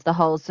 right, and of the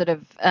whole sort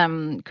of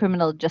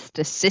criminal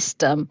justice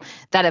system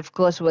that, of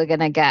course, we're going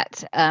to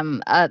get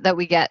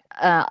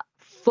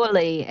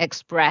fully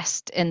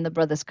expressed in the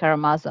Brothers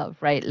Karamazov,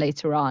 right,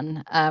 later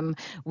on,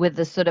 with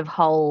the sort of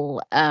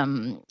whole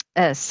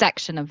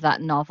section of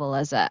that novel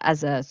as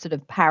a sort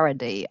of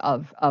parody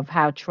of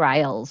how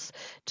trials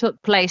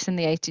took place in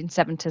the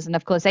 1870s. And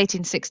of course,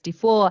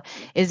 1864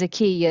 is a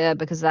key year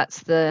because that's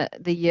the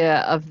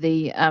year of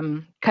the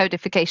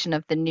codification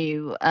of the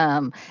new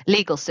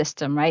legal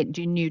system, right?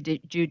 New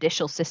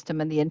judicial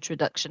system and the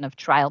introduction of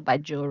trial by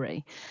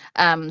jury.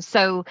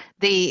 So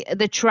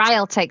the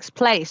trial takes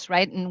place,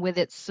 right, and with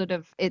its sort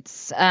of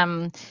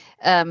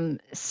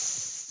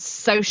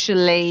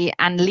socially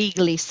and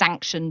legally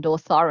sanctioned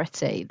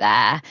authority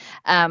there.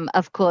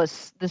 Of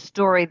course, the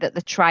story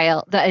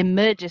that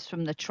emerges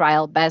from the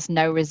trial bears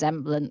no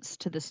resemblance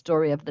to the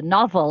story of the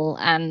novel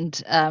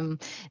and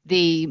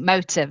the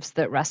motives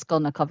that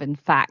Raskolnikov, in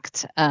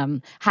fact,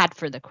 had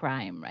for the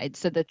crime, right?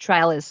 So the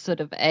trial is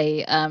sort of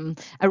a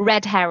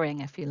red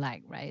herring, if you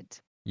like,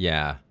 right?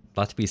 Yeah. A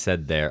lot to be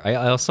said there. I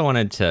also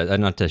wanted to,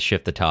 not to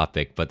shift the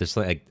topic, but there's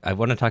I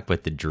want to talk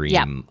about the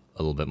dream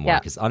a little bit more,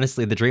 because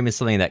honestly, the dream is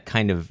something that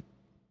kind of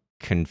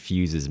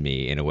confuses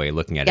me in a way.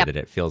 Looking at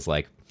it feels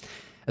like,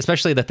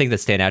 especially the things that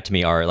stand out to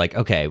me are like,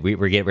 okay,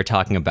 we're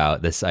talking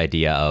about this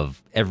idea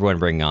of everyone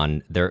bringing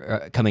on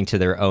coming to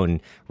their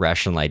own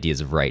rational ideas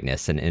of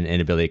rightness and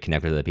ability to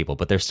connect with other people,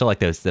 but there's still like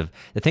those the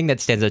thing that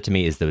stands out to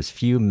me is those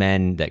few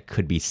men that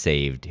could be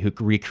saved who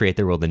recreate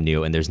the world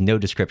anew, and there's no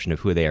description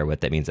of who they are,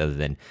 what that means, other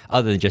than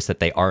just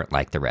that they aren't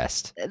like the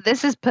rest.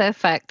 This is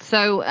perfect.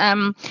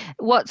 So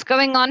what's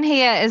going on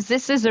here is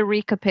this is a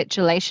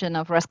recapitulation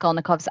of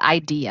Raskolnikov's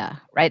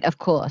idea, right? Of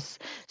course.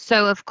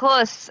 So of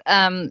course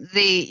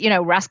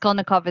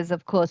Raskolnikov is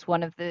of course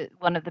one of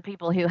the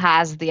people who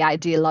has the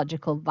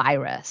ideological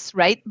virus,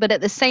 right? But at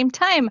the same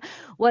time,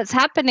 what's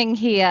happening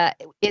here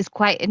is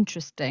quite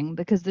interesting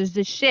because there's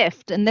a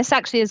shift, and this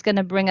actually is going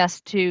to bring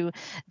us to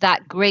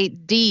that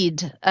great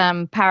deed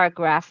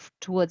paragraph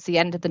towards the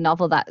end of the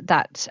novel,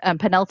 that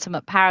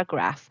penultimate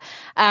paragraph,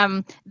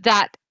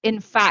 that in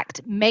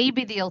fact,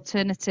 maybe the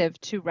alternative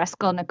to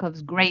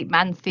Raskolnikov's great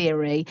man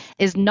theory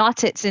is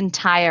not its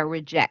entire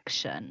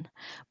rejection,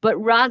 but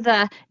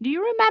rather, do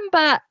you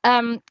remember?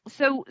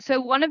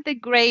 So one of the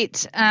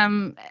great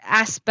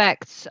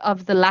aspects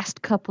of the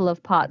last couple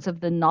of parts of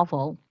the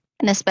novel,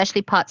 and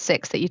especially part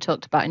 6 that you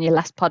talked about in your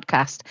last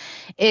podcast,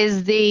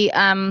 is the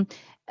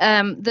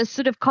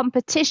sort of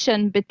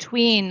competition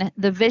between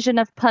the vision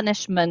of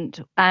punishment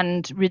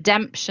and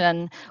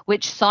redemption,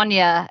 which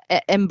Sonia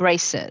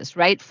embraces,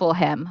 right, for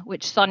him,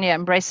 which Sonia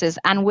embraces,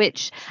 and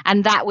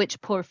that which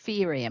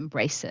Porfiry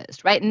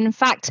embraces, right? And in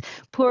fact,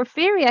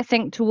 Porfiry, I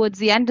think, towards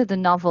the end of the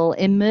novel,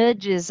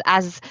 emerges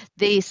as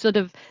the sort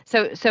of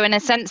so in a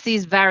sense,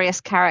 these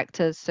various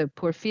characters, so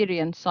Porfiry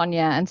and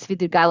Sonia and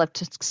Svidrigailov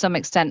to some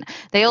extent,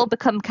 they all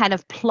become kind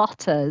of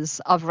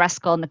plotters of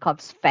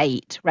Raskolnikov's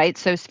fate, right?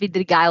 So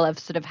Svidrigailov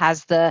sort of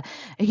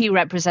he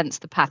represents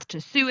the path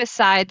to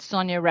suicide.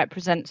 Sonia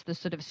represents the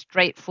sort of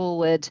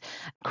straightforward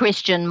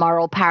Christian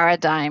moral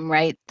paradigm,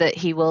 right? That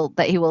he will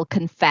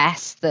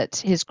confess, that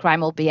his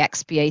crime will be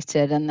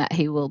expiated, and that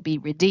he will be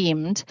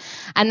redeemed.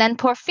 And then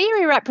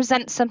Porfiry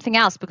represents something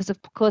else, because of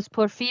course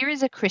Porfiry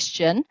is a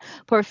Christian.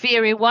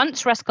 Porfiry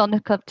wants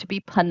Raskolnikov to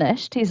be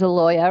punished. He's a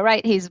lawyer,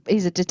 right? He's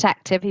a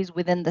detective. He's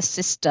within the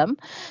system,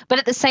 but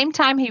at the same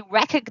time he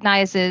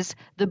recognizes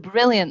the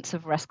brilliance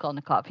of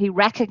Raskolnikov. He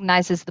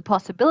recognizes the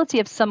possibility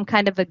of some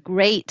kind of a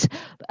great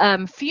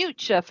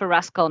future for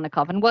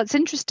Raskolnikov. And what's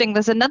interesting,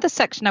 there's another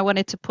section I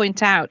wanted to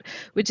point out,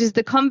 which is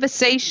the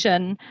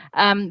conversation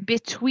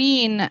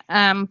between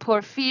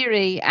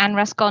Porfiry and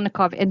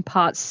Raskolnikov in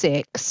part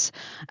 6,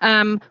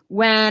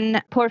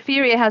 when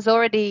Porfiry has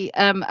already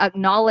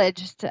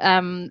acknowledged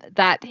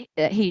that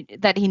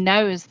he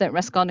knows that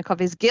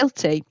Raskolnikov is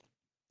guilty.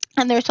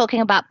 And they're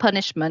talking about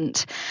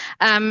punishment.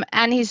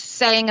 And he's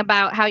saying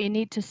about how you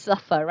need to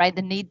suffer, right?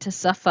 The need to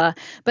suffer.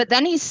 But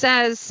then he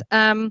says,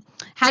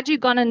 had you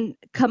gone and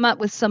come up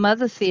with some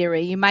other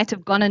theory, you might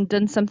have gone and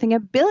done something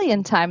 1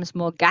 billion times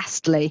more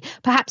ghastly.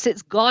 Perhaps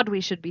it's God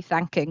we should be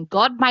thanking.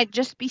 God might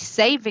just be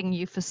saving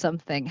you for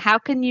something. How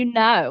can you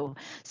know?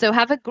 So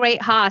have a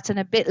great heart and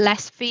a bit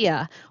less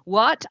fear.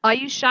 What? Are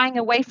you shying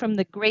away from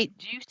the great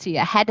duty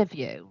ahead of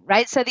you,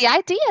 right? So the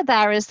idea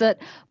there is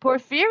that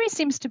Porfiry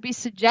seems to be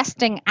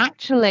suggesting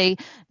actually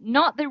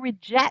not the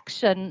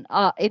rejection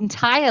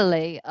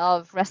entirely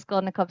of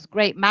Raskolnikov's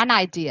great man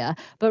idea,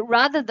 but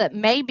rather that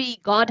maybe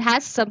God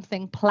has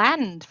something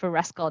planned for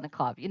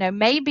Raskolnikov.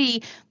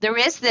 Maybe there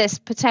is this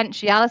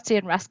potentiality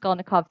in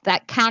Raskolnikov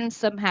that can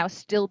somehow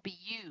still be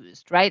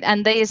used, right?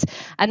 And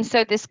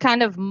so this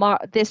kind of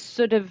this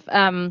sort of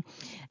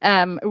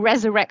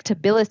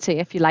resurrectability,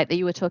 if you like, that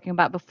you were talking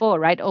about before,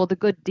 right? All the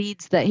good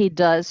deeds that he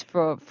does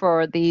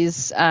for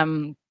these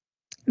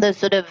the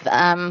sort of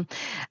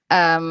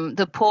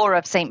the poor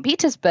of St.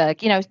 Petersburg.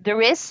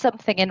 There is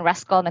something in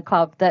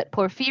Raskolnikov that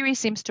Porfiry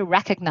seems to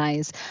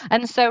recognize.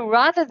 And so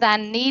rather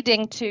than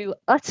needing to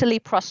utterly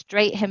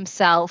prostrate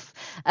himself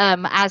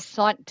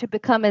to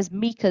become as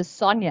meek as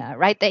Sonia,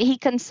 right, that he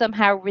can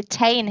somehow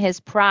retain his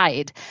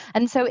pride.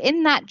 And so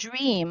in that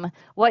dream,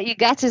 what you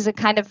get is a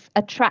kind of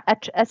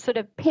a sort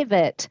of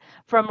pivot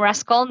from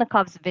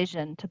Raskolnikov's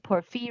vision to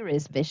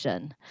Porfiry's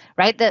vision,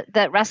 right?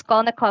 That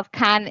Raskolnikov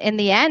can, in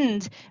the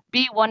end,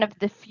 be one of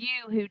the few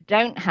who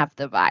don't have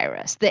the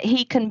virus, that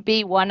he can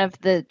be one of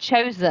the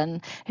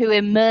chosen who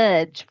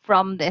emerge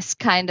from this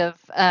kind of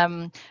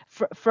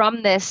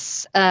from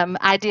this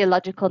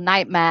ideological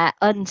nightmare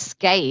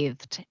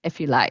unscathed, if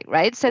you like,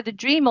 right? So the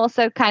dream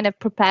also kind of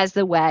prepares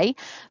the way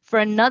for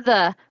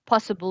another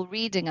possible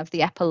reading of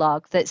the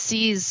epilogue that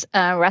sees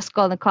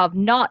Raskolnikov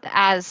not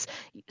as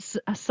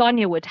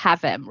Sonia would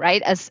have him,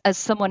 right? As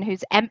someone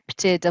who's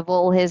emptied of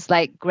all his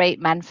like great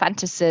man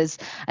fantasies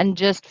and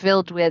just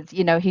filled with,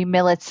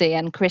 humility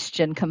and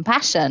Christian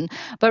compassion,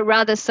 but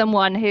rather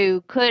someone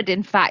who could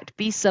in fact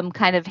be some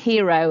kind of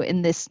hero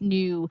in this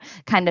new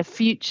kind of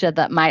future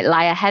that might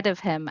lie ahead of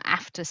him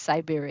after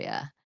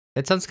Siberia.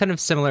 It sounds kind of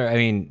similar. I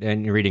mean,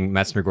 in reading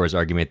Masmorgor's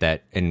argument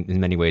that in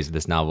many ways of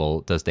this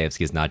novel,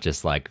 Dostoevsky is not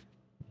just like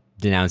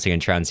denouncing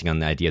and trouncing on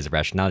the ideas of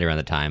rationality around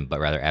the time, but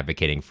rather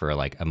advocating for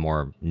like a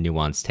more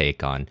nuanced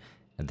take on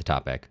the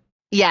topic.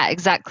 Yeah,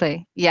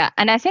 exactly. Yeah.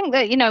 And I think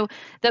that,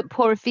 that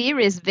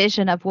Porfiry's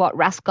vision of what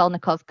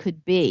Raskolnikov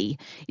could be,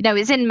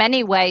 is in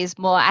many ways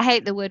more, I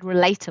hate the word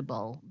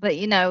relatable, but,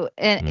 in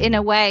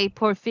a way,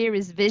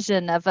 Porfiry's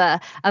vision of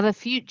a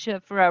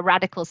future for a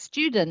radical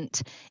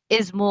student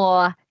is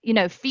more,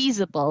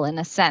 feasible in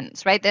a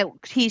sense, right? That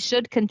he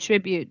should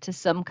contribute to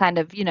some kind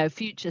of,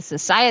 future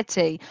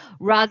society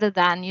rather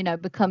than,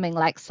 becoming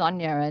like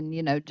Sonia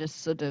and,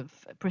 just sort of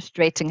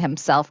prostrating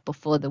himself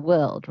before the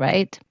world,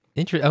 right?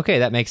 Okay,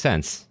 that makes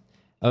sense.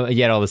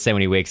 Yet all the same,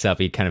 when he wakes up,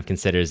 he kind of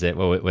considers it.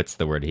 Well, what's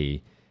the word?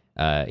 He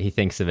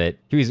thinks of it.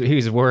 He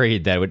was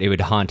worried that it would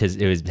haunt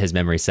his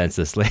memory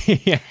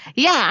senselessly.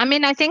 Yeah, I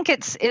mean, I think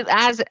it's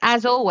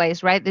as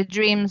always, right? The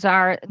dreams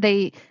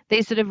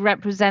they sort of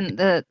represent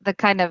the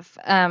kind of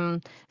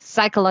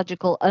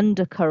psychological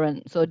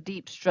undercurrents or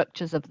deep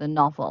structures of the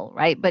novel,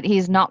 right? But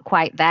he's not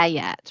quite there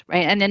yet,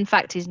 right? And in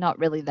fact, he's not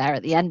really there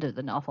at the end of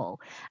the novel.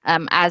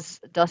 As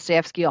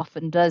Dostoevsky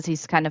often does,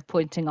 he's kind of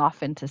pointing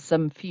off into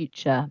some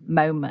future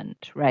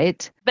moment,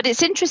 right? But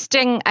it's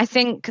interesting, I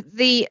think,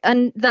 the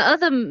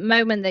other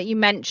moment that you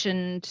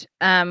mentioned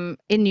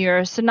in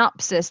your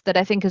synopsis that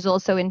I think is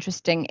also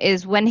interesting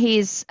is when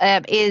he's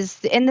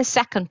is in the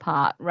second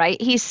part,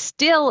 right? He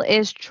still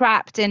is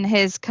trapped in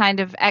his kind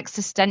of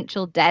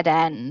existential dead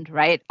end,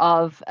 right?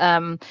 Of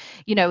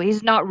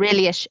he's not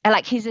really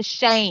he's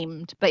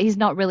ashamed, but he's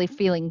not really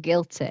feeling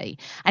guilty,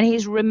 and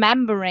he's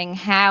remembering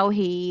how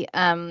he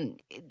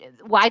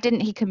why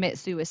didn't he commit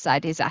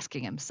suicide? He's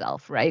asking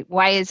himself, right?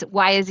 Why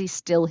is he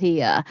still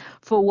here?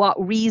 For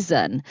what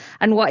reason?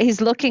 And what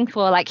he's looking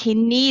for, like he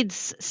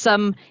needs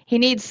some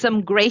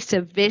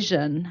greater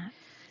vision.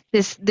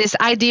 This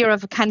idea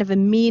of a kind of a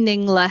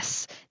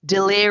meaningless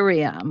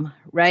delirium,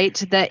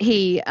 right? That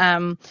he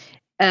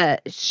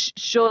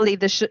surely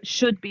there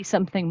should be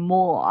something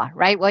more,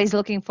 right? What he's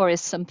looking for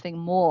is something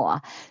more.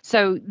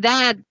 So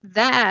that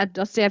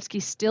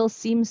Dostoevsky still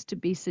seems to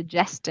be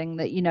suggesting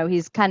that,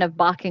 he's kind of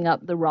barking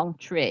up the wrong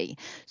tree.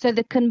 So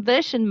the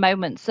conversion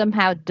moment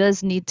somehow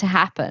does need to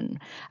happen.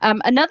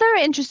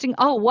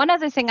 One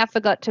other thing I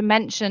forgot to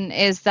mention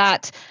is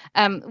that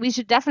we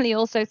should definitely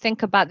also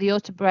think about the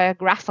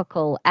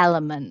autobiographical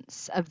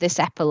elements of this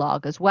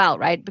epilogue as well,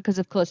 right? Because,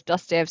 of course,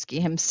 Dostoevsky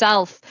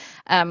himself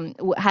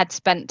had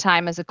spent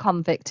time as a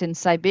convict in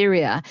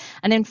Siberia.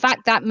 And in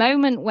fact, that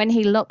moment when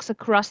he looks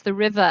across the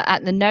river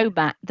at the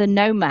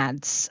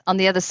nomads on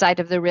the other side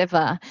of the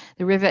river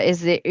is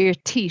the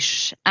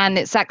Irtish, and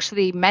it's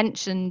actually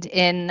mentioned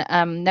in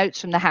Notes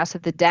from the House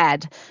of the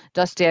Dead,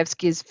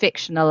 Dostoevsky's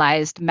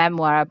fictionalized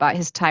memoir about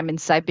his time in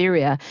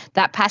Siberia.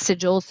 That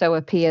passage also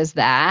appears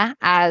there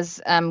as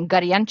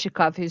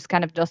Goryanchikov, who's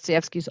kind of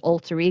Dostoevsky's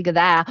alter ego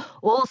there,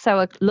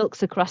 also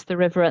looks across the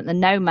river at the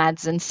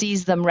nomads and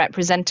sees them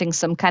representing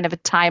some kind of a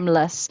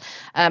timeless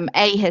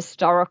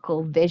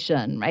ahistorical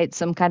vision, right?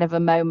 Some kind of a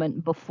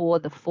moment before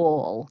the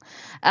fall.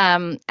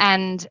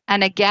 And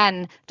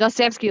again,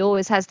 Dostoevsky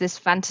always has this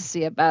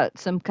fantasy about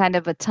some kind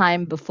of a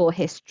time before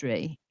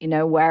history,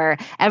 where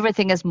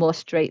everything is more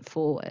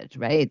straightforward,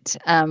 right?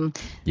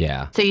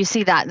 Yeah. So you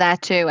see that there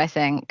too, I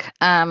think.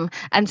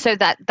 And so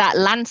that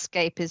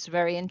landscape is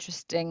very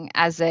interesting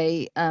as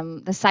the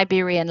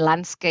Siberian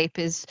landscape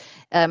is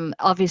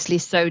obviously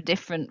so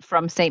different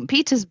from St.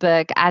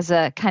 Petersburg as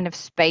a kind of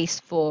space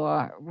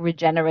for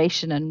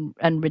regeneration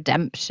and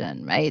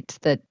redemption, right?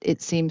 That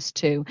it seems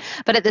to.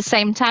 But at the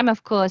same time,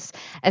 of course,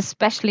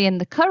 especially in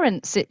the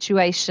current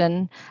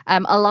situation,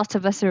 a lot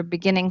of us are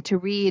beginning to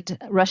read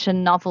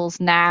Russian novels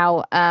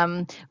now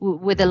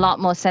with a lot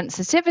more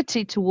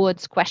sensitivity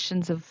towards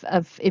questions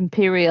of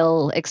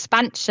imperial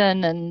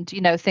expansion and,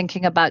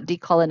 thinking about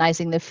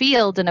decolonizing the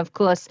field. And of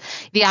course,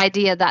 the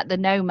idea that the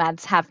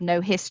nomads have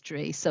no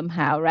history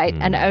somehow, right?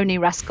 And only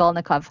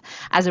Raskolnikov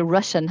as a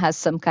Russian has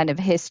some kind of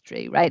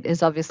history, right?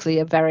 Is obviously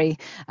a very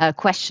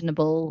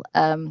questionable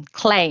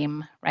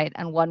claim, right?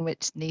 And one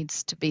which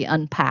needs to be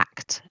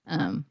unpacked.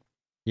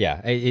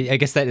 Yeah, I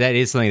guess that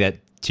is something that,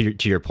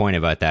 to your point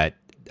about that,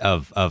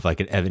 of like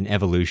an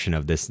evolution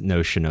of this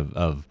notion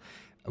of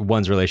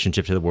one's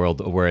relationship to the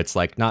world, where it's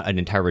like not an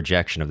entire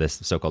rejection of this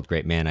so-called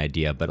great man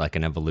idea, but like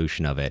an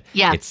evolution of it.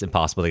 Yeah. It's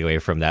impossible to get away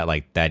from that.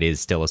 Like that is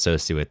still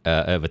associated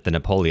with the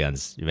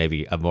Napoleons,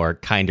 maybe a more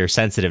kinder,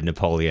 sensitive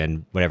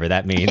Napoleon, whatever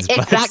that means,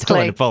 but it's still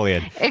a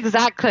Napoleon.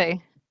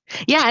 Exactly.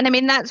 Yeah, and I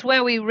mean, that's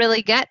where we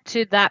really get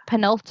to that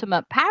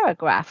penultimate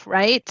paragraph,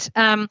 right?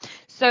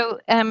 So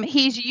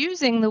he's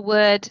using the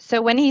word,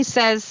 so when he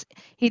says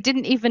he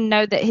didn't even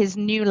know that his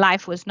new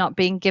life was not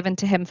being given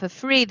to him for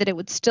free, that it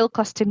would still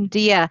cost him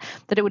dear,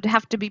 that it would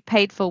have to be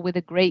paid for with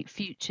a great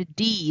future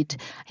deed.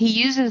 He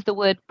uses the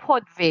word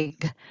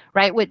podvig,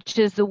 right, which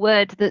is the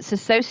word that's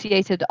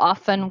associated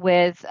often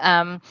with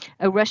a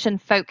Russian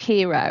folk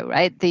hero,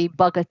 right, the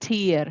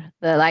bogatyr,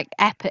 the like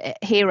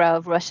hero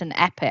of Russian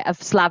epic,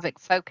 of Slavic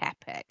folk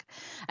epic.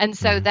 And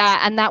so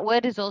that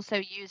word is also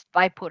used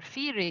by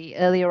Porfiry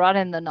earlier on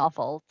in the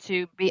novel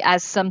to be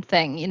as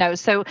something,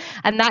 so,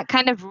 and that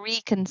kind of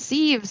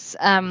reconceives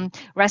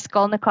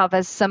Raskolnikov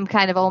as some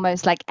kind of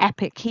almost like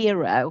epic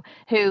hero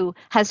who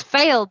has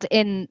failed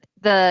in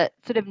the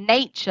sort of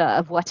nature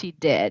of what he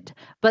did,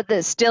 but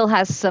that still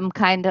has some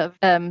kind of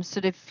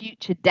sort of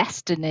future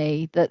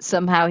destiny that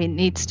somehow he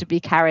needs to be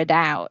carried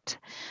out.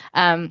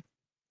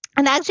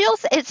 And actually,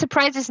 also, it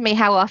surprises me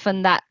how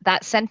often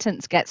that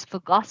sentence gets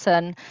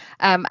forgotten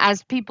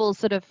as people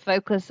sort of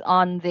focus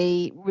on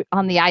the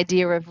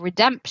idea of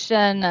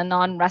redemption and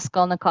on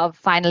Raskolnikov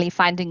finally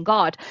finding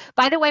God.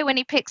 By the way, when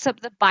he picks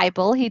up the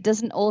Bible, he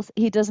doesn't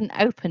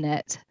open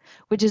it,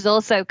 which is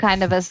also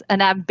kind of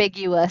an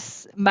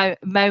ambiguous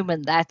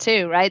moment there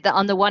too, right? That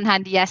on the one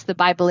hand, yes, the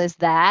Bible is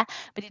there,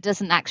 but he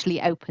doesn't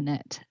actually open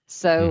it.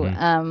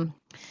 So.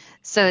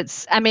 So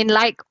it's, I mean,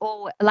 like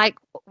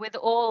with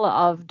all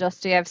of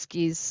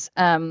Dostoevsky's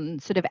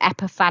sort of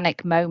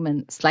epiphanic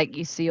moments, like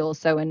you see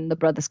also in The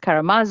Brothers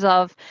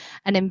Karamazov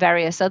and in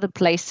various other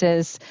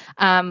places,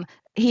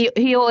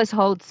 he always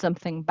holds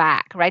something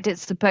back, right?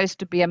 It's supposed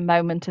to be a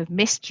moment of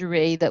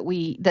mystery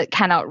that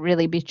cannot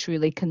really be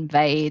truly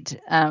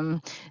conveyed,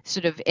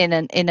 sort of in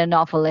a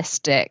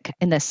novelistic,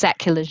 in a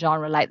secular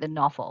genre like the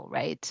novel,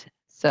 right?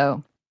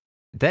 So.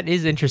 That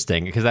is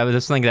interesting, because that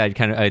was something that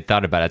I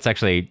thought about. It's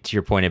actually to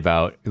your point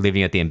about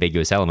leaving out the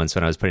ambiguous elements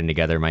when I was putting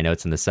together my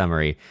notes in the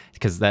summary,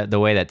 because the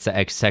way that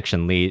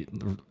section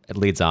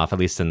leads off, at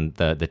least in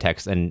the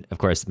text, and of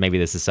course maybe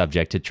this is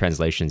subject to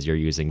translations you're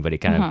using, but it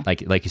kind of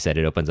like you said,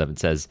 it opens up and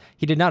says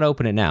he did not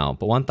open it now,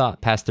 but one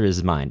thought passed through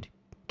his mind.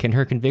 Can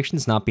her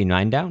convictions not be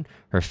mined down?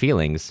 Her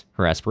feelings,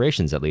 her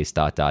aspirations, at least. ...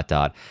 And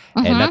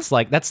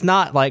that's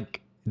not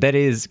like, that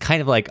is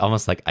kind of like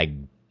almost like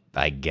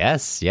I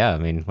guess, yeah. I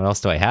mean, what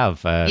else do I have?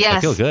 Yes. I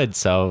feel good,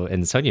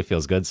 and Sonia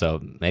feels good, so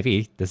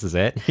maybe this is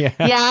it. Yeah.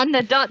 Yeah, and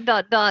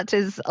the ...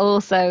 is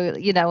also,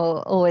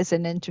 always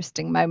an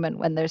interesting moment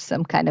when there's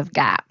some kind of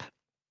gap.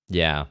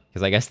 Yeah,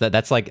 because I guess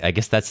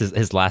that's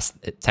his last,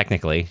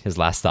 technically his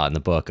last thought in the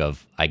book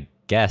of, I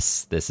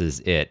guess this is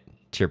it.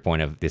 To your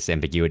point of this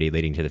ambiguity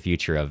leading to the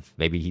future of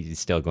maybe he's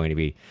still going to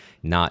be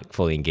not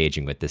fully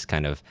engaging with this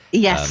kind of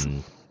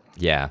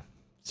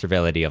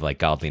servility of like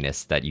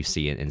godliness that you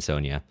see in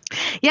Sonia.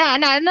 Yeah,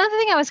 and another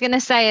thing I was going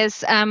to say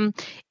is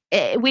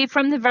we,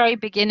 from the very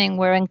beginning,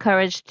 were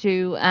encouraged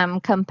to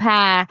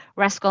compare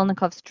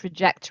Raskolnikov's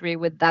trajectory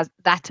with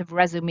that of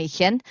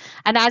Razumikhin.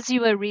 And as you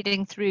were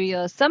reading through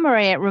your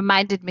summary, it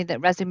reminded me that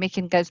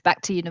Razumikhin goes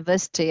back to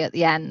university at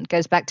the end,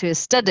 goes back to his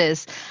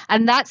studies.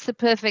 And that's the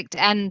perfect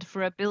end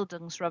for a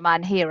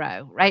Bildungsroman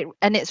hero, right?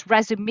 And it's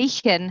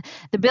Razumikhin.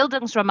 The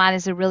Bildungsroman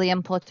is a really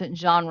important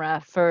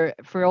genre for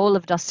all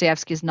of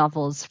Dostoevsky's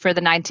novels, for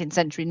the 19th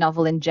century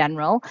novel in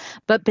general,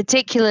 but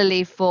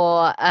particularly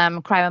for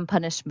Crime and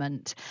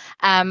Punishment.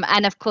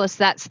 And of course,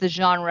 that's the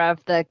genre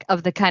of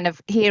the kind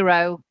of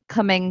hero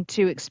coming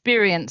to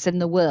experience in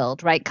the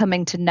world, right?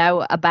 Coming to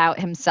know about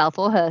himself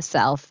or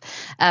herself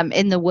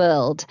in the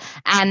world.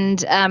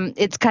 And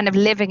it's kind of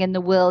living in the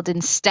world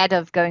instead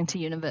of going to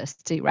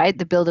university, right?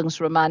 The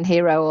Bildungsroman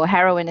hero or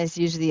heroine is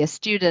usually a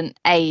student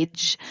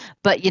age,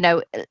 but,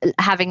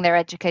 having their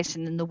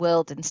education in the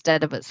world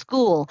instead of at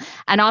school.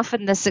 And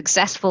often the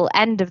successful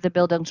end of the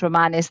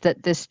Bildungsroman is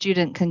that the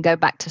student can go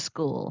back to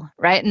school,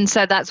 right? And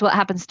so that's what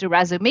happens to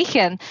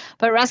Razumikhin.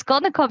 But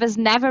Raskolnikov has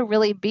never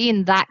really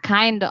been that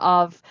kind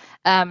of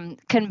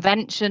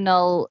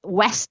conventional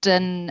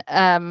Western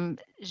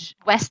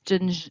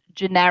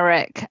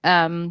generic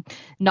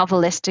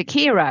novelistic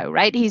hero,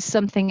 right? He's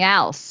something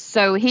else.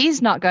 So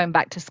he's not going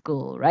back to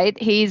school, right?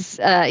 He's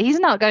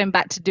not going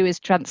back to do his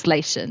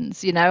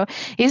translations,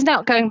 He's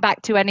not going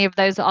back to any of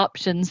those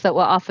options that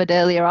were offered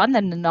earlier on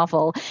in the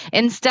novel.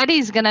 Instead,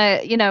 he's gonna,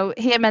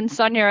 him and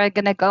Sonia are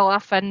gonna go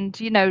off and,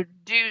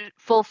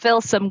 fulfill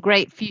some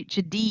great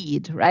future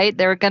deed, right?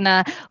 They're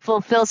gonna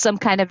fulfill some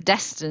kind of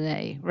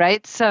destiny,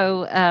 right?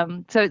 So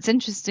it's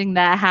interesting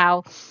there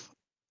how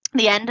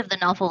the end of the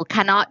novel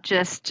cannot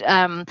just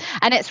and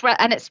it's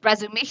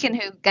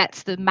Razumikhin who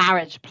gets the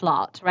marriage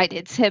plot, right?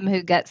 It's him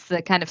who gets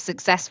the kind of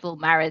successful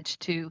marriage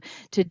to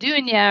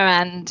Dunya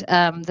and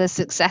the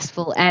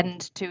successful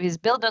end to his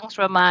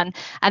Bildungsroman,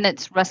 and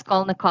it's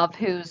Raskolnikov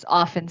who's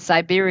off in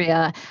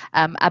Siberia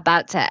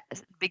about to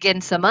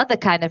begin some other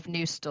kind of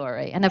new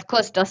story. And of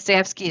course,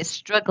 Dostoevsky is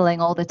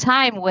struggling all the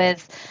time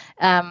with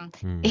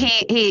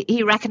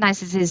he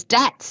recognizes his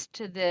debts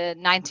to the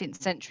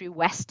 19th century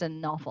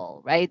Western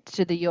novel, right?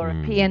 To the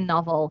European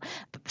novel,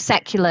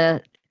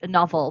 secular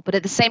novel, but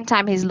at the same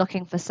time he's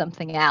looking for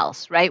something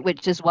else, right?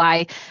 Which is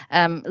why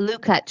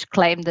Lukács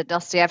claimed that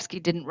Dostoevsky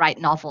didn't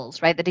write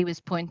novels, right? That he was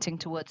pointing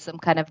towards some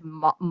kind of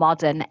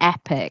modern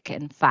epic,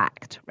 in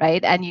fact,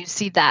 right? And you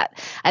see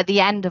that at the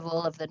end of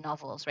all of the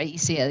novels, right? You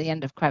see it at the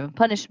end of Crime and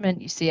Punishment,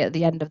 you see it at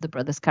the end of the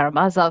Brothers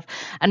Karamazov,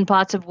 and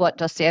part of what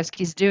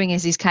Dostoevsky's doing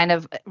is he's kind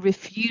of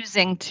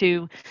refusing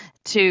to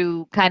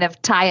kind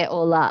of tie it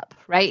all up,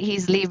 right?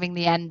 He's leaving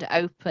the end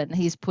open.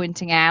 He's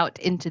pointing out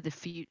into the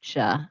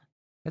future.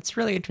 That's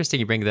really interesting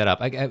you bring that up.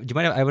 Do you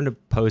mind? I want to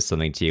pose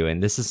something to you,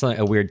 and this is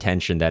a weird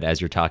tension that,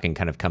 as you're talking,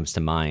 kind of comes to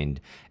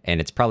mind,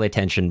 and it's probably a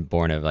tension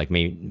born of like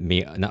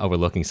me not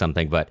overlooking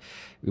something. But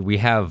we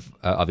have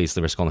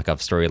obviously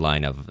Raskolnikov's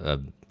storyline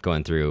of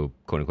going through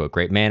quote unquote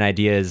great man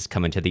ideas,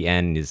 coming to the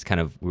end is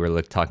kind of, we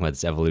were talking about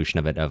this evolution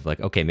of it, of like,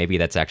 okay, maybe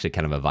that's actually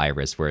kind of a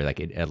virus where like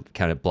it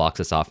kind of blocks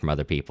us off from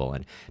other people,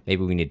 and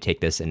maybe we need to take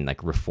this and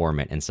like reform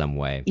it in some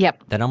way.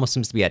 Yep. That almost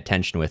seems to be at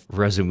tension with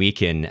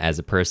Razumikhin as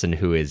a person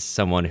who is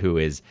someone who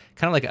is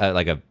kind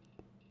of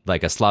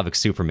like a Slavic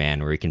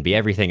Superman, where he can be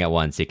everything at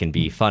once. He can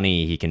be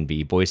funny, he can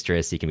be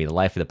boisterous, he can be the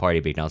life of the party,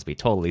 but he can also be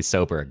totally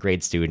sober, a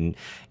great student,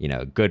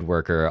 good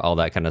worker, all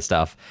that kind of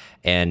stuff.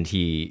 And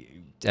he,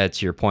 to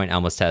your point,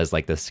 almost has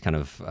like this kind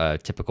of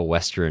typical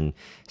Western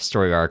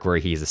story arc where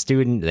he's a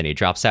student, then he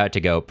drops out to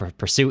go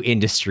pursue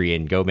industry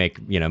and go make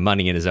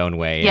money in his own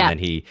way, and then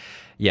he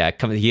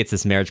gets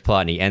this marriage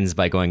plot, and he ends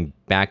by going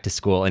back to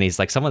school, and he's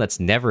like someone that's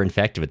never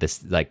infected with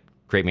this like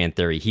great man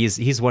theory.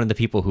 He's one of the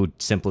people who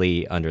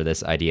simply under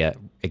this idea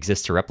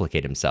exists to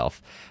replicate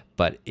himself,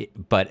 but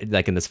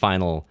like in this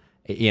final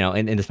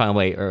in this final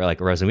way, or like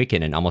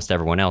Razumikhin and almost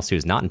everyone else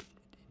who's not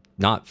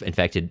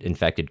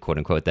infected quote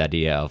unquote, the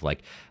idea of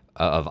like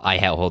of I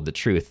hold the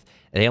truth,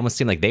 they almost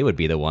seem like they would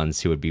be the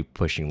ones who would be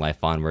pushing life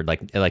onward,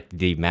 like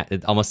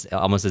the almost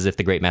as if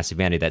the great mass of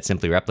humanity that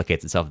simply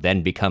replicates itself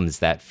then becomes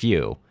that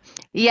few.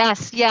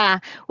 Yes, yeah.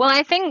 Well,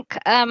 I think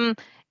in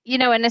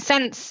a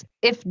sense,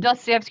 if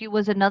Dostoevsky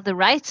was another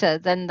writer,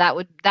 then that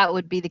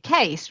would be the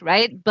case,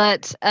 right?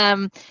 But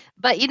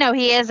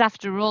he is,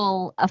 after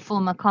all, a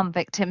former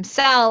convict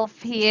himself.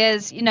 He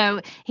is,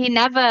 he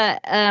never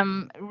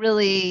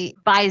really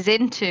buys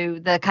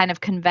into the kind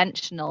of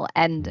conventional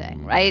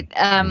ending, right?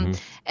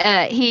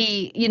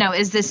 He,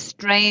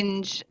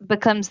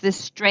 becomes this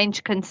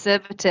strange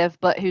conservative,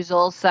 but who's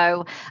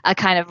also a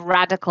kind of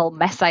radical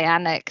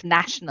messianic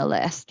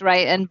nationalist,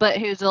 right? But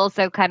who's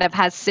also kind of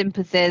has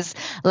sympathies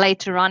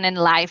later on in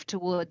life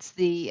towards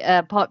the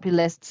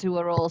populists who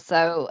are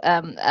also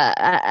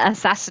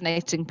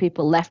assassinating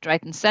people left,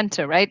 right, and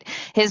center, right?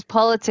 His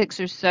politics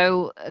are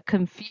so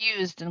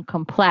confused and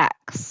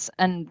complex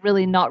and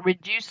really not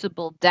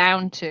reducible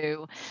down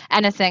to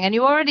anything. And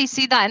you already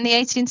see that in the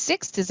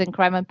 1860s in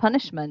Crime and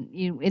Punishment,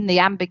 in the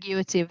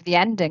ambiguity of the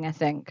ending, I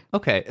think.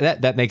 Okay,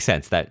 that makes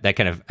sense. That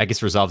kind of, I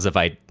guess, resolves it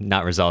by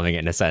not resolving it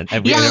in a sense. I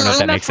don't know if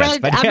that makes sense.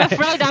 But I'm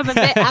afraid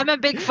I'm a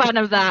big fan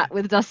of that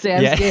with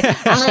Dostoevsky.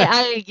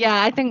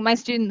 Yeah. I think my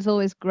students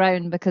always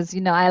groan because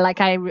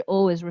I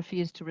always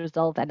refuse to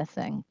resolve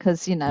anything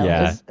because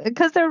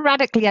they're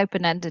radically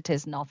open-ended,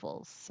 his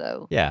novels.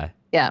 So yeah,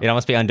 it'd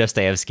almost be on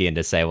Dostoevsky and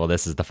to say, well,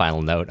 this is the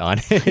final note on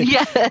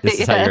it. This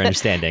is how you're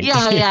understanding.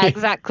 Yeah,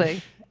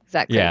 exactly.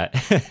 Yeah.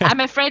 I'm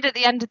afraid at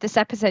the end of this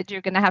episode,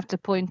 you're going to have to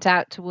point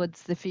out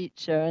towards the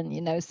future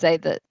and, say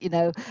that,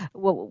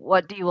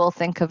 what do you all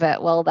think of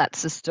it? Well,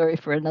 that's a story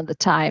for another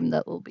time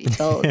that will be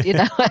told,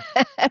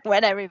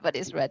 when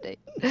everybody's ready.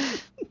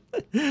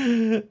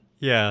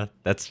 Yeah,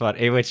 that's fun.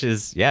 Which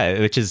is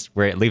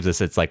where it leaves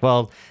us. It's like,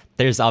 well,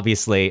 there's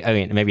obviously, I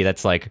mean, maybe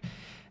that's like,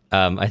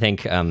 I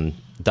think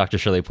Dr.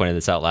 Shirley pointed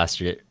this out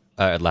last year.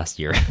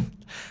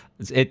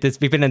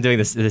 We've been doing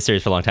this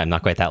series for a long time,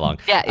 not quite that long.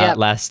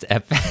 Yeah.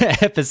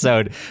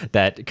 Episode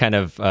that kind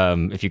of,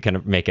 if you kind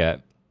of make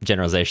a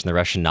generalization, the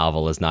Russian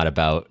novel is not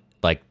about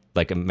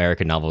like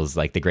American novels,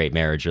 like The Great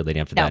Marriage or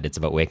leading up to that. It's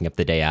about waking up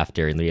the day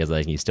after and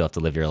realizing you still have to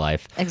live your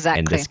life. Exactly.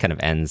 And this kind of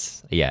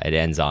ends. Yeah, it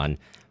ends on.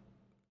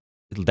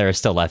 There is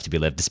still life to be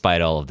lived, despite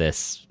all of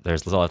this.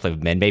 There's still life to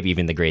live, and maybe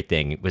even the great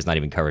thing was not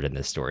even covered in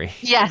this story.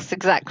 Yes,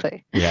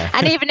 exactly. Yeah.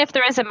 And even if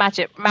there is a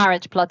magic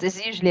marriage plot,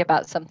 it's usually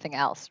about something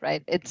else,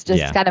 right? It's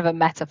just kind of a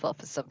metaphor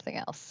for something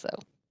else. So,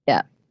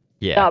 yeah.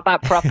 Yeah. Not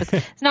about property.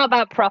 It's not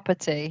about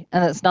property,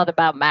 and it's not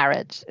about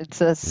marriage. It's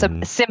a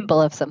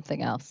symbol of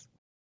something else.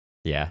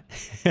 Yeah.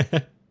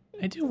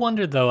 I do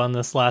wonder, though, on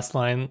this last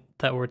line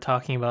that we're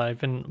talking about, I've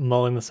been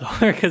mulling this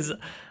over because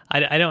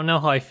I don't know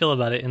how I feel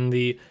about it. In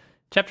the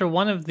chapter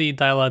 1 of the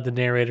dialogue, the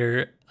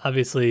narrator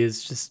obviously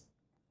is just,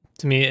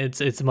 to me, it's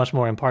a much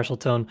more impartial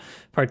tone.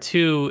 Part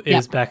 2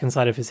 is back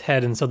inside of his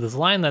head. And so this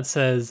line that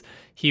says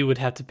he would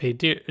have to pay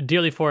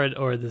dearly for it,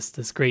 or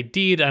this great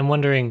deed, I'm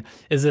wondering,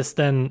 is this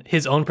then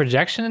his own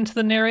projection into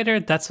the narrator?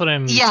 That's what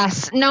I'm...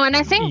 Yes. No, and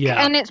I think,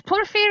 and it's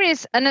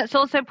Porphyria's, and it's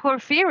also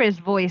Porphyria's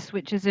voice,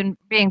 which is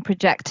being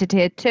projected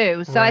here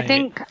too. So I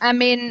think, I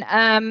mean,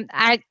 I'm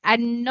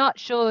not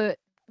sure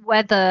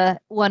whether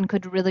one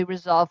could really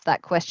resolve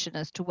that question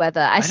as to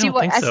whether I see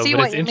what it's you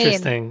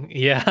interesting. mean.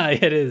 Yeah,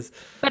 it is.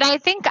 But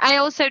I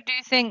also do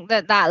think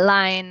that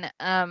line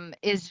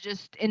is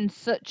just in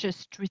such a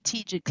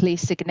strategically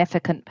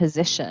significant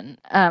position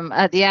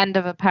at the end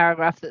of a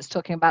paragraph that's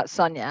talking about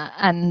Sonia,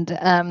 and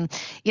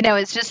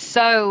it's just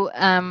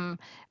so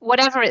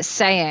whatever it's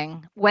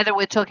saying, whether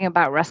we're talking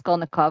about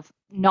Raskolnikov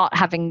not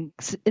having,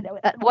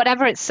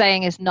 whatever it's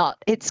saying is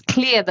not, it's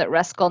clear that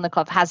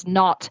Raskolnikov has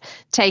not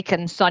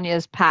taken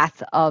Sonia's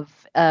path of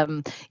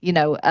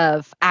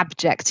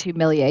abject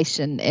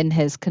humiliation in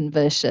his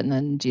conversion.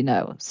 And,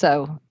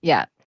 so,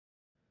 yeah.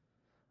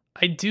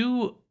 I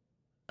do.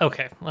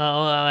 Okay.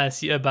 Well, I'll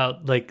ask you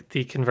about like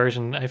the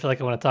conversion. I feel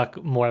like I want to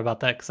talk more about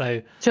that because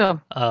I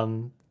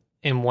am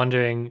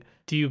wondering,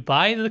 do you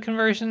buy the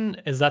conversion?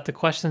 Is that the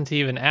question to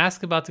even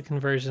ask about the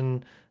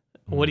conversion?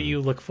 What do you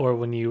look for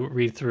when you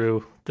read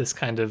through this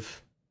kind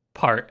of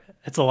part?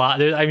 It's a lot.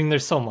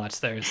 There's so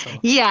much there. So.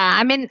 Yeah,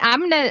 I mean,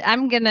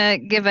 I'm gonna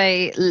give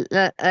a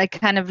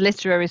kind of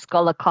literary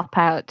scholar cop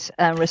out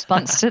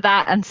response to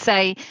that and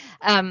say,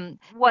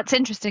 what's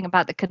interesting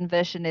about the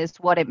conversion is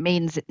what it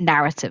means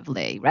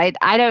narratively, right?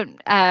 I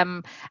don't.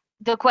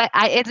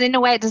 In a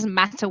way, it doesn't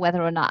matter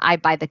whether or not I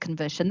buy the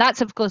conversion.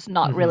 That's, of course,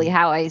 not really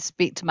how I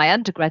speak to my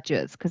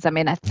undergraduates, because I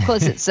mean, of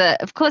course,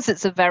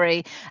 it's a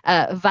very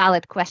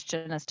valid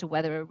question as to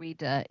whether a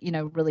reader,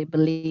 really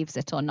believes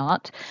it or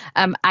not.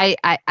 What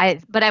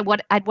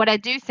I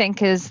do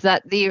think is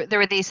that there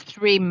are these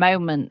three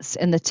moments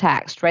in the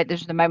text, right?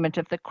 There's the moment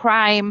of the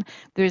crime,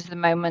 there's the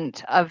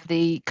moment of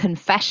the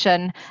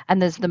confession,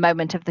 and there's the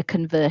moment of the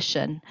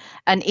conversion.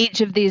 And each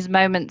of these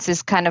moments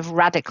is kind of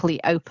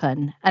radically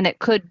open, and it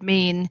could mean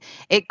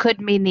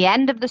the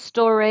end of the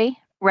story,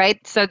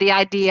 right? So the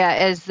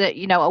idea is that,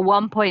 at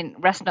one point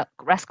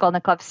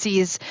Raskolnikov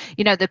sees,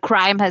 the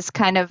crime has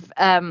kind of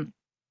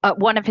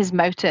one of his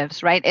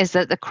motives, right, is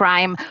that the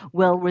crime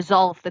will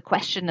resolve the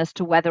question as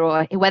to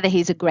whether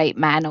he's a great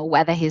man or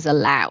whether he's a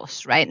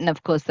louse, right? And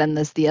of course, then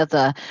there's the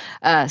other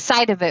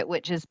side of it,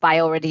 which is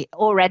by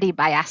already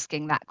by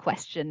asking that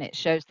question, it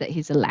shows that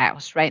he's a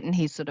louse, right? And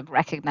he sort of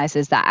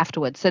recognizes that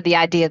afterwards. So the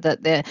idea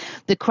that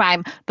the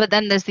crime, but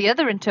then there's the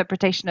other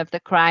interpretation of the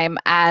crime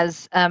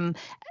as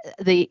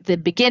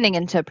the beginning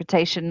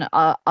interpretation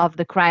of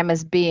the crime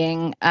as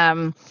being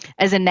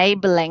as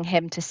enabling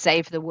him to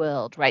save the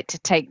world, right, to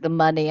take the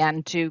money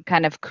and to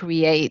kind of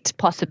create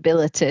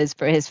possibilities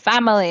for his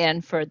family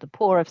and for the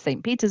poor of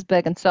St.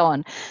 Petersburg and so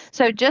on.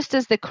 So just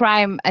as the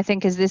crime, I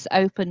think, is this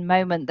open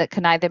moment that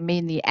can either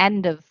mean the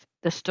end of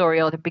the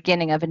story or the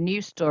beginning of a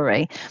new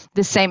story,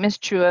 the same is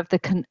true of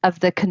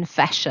the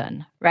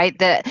confession, right?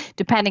 That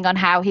depending on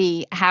how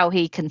he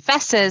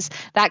confesses,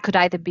 that could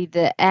either be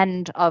the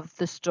end of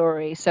the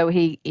story. So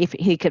if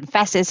he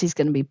confesses, he's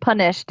going to be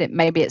punished.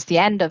 Maybe it's the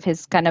end of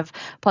his kind of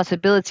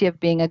possibility of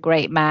being a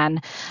great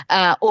man,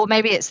 or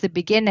maybe it's the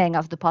beginning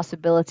of the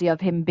possibility of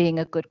him being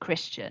a good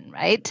Christian,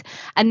 right?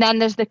 And then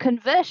there's the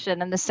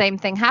conversion, and the same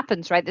thing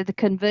happens, right? That the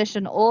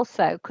conversion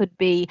also could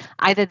be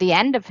either the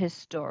end of his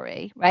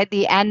story, right?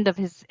 The end of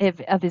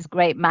his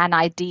great man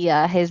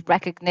idea, his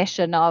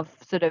recognition of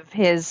sort of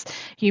his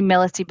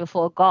humility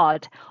before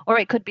God, or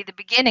it could be the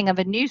beginning of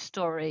a new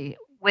story,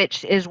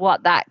 which is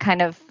what that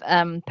kind of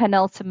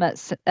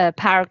penultimate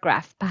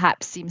paragraph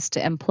perhaps seems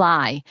to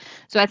imply.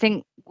 So I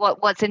think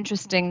what's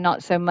interesting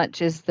not so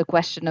much is the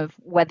question of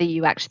whether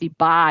you actually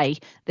buy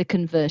the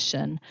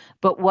conversion,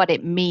 but what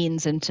it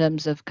means in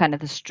terms of kind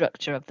of the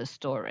structure of the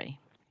story.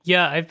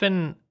 Yeah,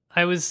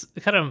 I was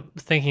kind of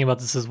thinking about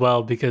this as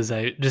well because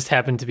I just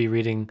happened to be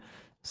reading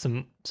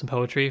some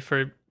poetry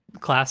for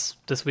class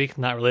this week,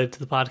 not related to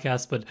the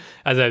podcast, but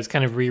as I was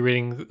kind of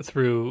rereading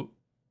through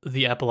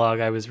the epilogue,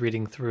 I was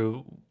reading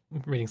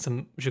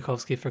some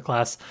Zhukovsky for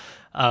class,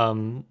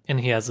 and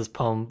he has this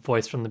poem,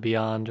 Voice from the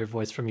Beyond, or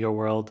Voice from Your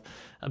World,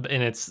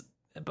 and it's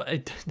not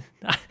a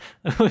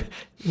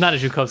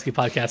Zhukovsky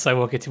podcast, so I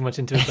won't get too much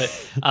into it,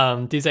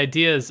 but these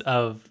ideas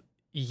of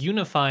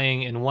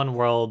unifying in one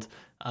world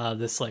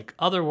this like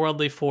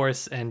otherworldly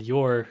force and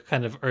your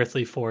kind of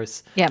earthly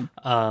force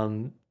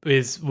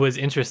was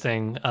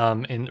interesting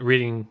in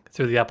reading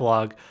through the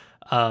epilogue,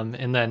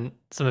 and then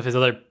some of his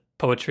other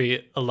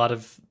poetry, a lot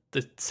of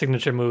the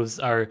signature moves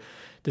are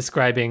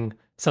describing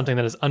something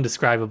that is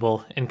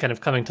undescribable and kind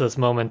of coming to this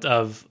moment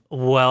of,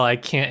 well, I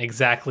can't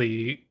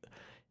exactly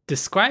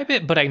describe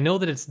it, but I know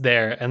that it's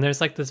there. And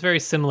there's like this very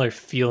similar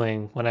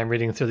feeling when I'm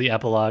reading through the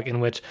epilogue,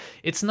 in which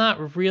it's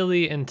not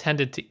really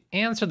intended to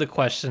answer the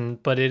question,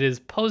 but it is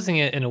posing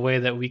it in a way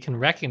that we can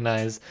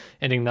recognize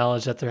and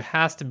acknowledge that there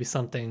has to be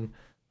something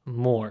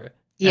more.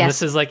 Yes. And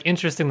this is like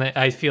interesting that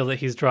I feel that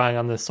he's drawing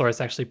on this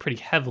source actually pretty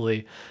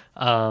heavily,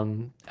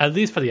 at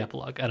least for the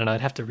epilogue. I don't know,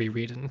 I'd have to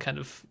reread it and kind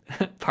of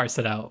parse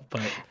it out.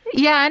 But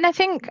yeah, and I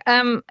think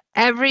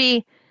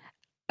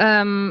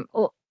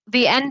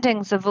the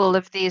endings of all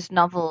of these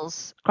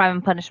novels, Crime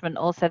and Punishment,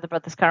 also the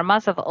Brothers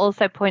Karamazov,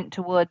 also point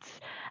towards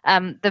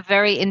the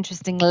very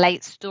interesting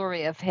late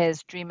story of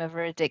his, Dream of a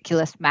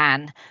Ridiculous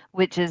Man,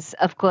 which is,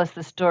 of course,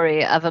 the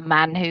story of a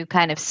man who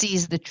kind of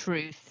sees the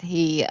truth.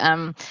 He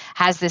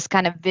has this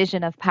kind of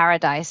vision of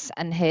paradise,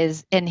 and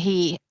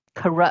he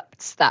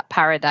corrupts that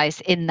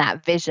paradise in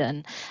that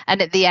vision.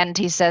 And at the end,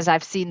 he says,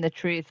 I've seen the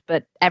truth,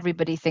 but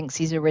everybody thinks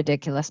he's a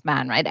ridiculous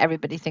man, right?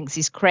 Everybody thinks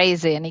he's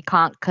crazy, and he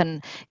can't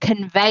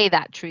convey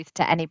that truth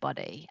to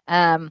anybody.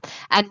 And,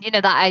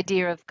 that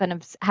idea of kind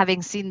of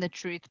having seen the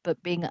truth,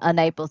 but being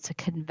unable to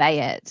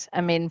convey it.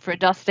 I mean, for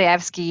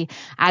Dostoevsky,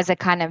 as a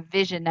kind of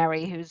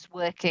visionary who's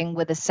working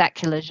with a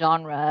secular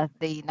genre,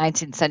 the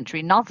 19th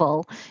century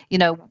novel,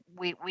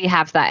 we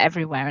have that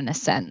everywhere in a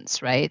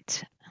sense,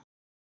 right?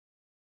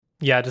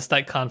 Yeah, just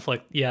that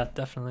conflict. Yeah,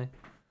 definitely.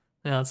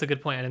 Yeah, that's a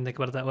good point. I didn't think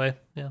about it that way.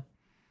 Yeah.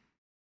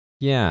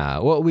 Yeah.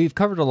 Well, we've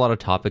covered a lot of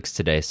topics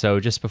today. So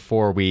just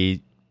before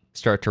we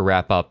start to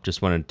wrap up,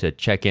 just wanted to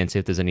check in, see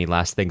if there's any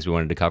last things we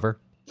wanted to cover.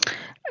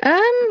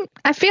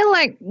 I feel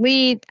like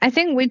I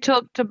think we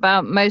talked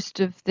about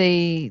most of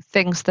the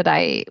things that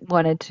I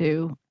wanted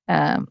to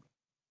kind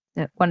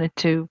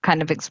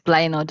of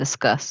explain or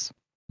discuss.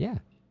 Yeah,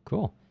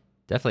 cool.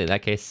 Definitely. In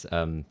that case,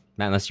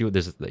 Matt, unless you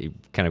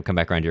kind of come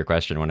back around to your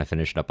question when I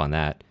finish it up on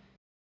that.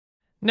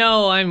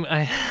 No,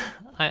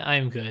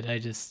 I'm good.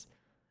 It's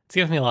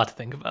giving me a lot to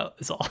think about,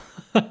 is all.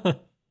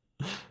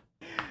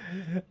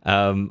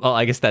 Well,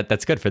 I guess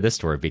that's good for this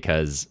story,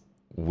 because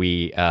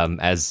we,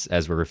 as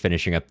we're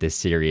finishing up this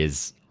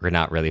series, we're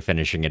not really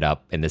finishing it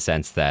up in the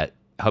sense that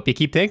I hope you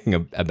keep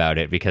thinking about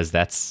it, because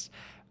that's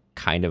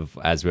kind of,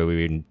 as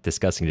we've been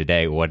discussing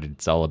today, what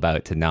it's all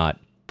about, to not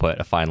put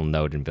a final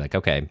note and be like,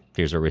 okay,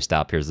 here's where we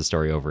stop, here's the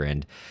story over,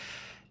 and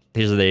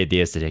these are the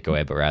ideas to take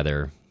away, but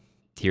rather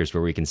here's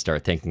where we can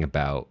start thinking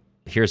about,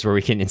 here's where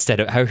we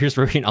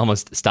can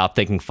almost stop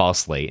thinking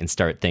falsely and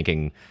start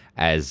thinking,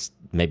 as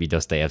maybe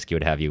Dostoevsky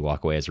would have you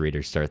walk away as a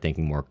reader, start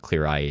thinking more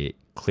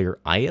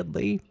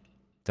clear-eyedly.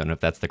 Don't know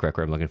if that's the correct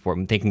word I'm looking for.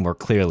 I'm thinking more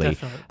clearly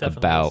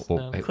about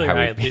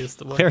clear-eyedly is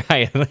the word.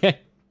 Clear-eyedly.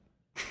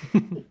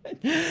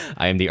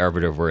 I am the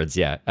arbiter of words.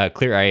 Yeah,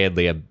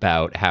 clear-eyedly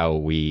about how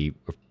we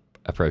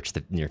approach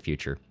the near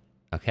future.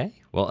 Okay,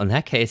 well, in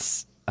that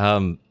case,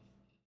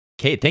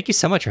 Kate, thank you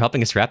so much for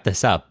helping us wrap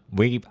this up.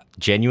 We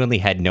genuinely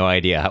had no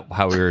idea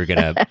how we were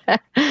going to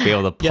be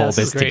able to pull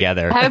this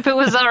together. I hope it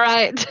was all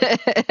right.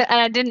 And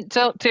I didn't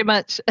talk too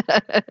much.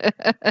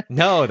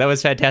 No, that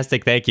was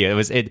fantastic. Thank you.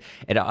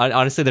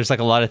 Honestly, there's like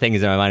a lot of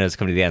things in my mind that was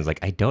coming to the end. I was like,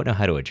 I don't know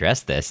how to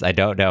address this. I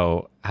don't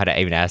know how to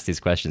even ask these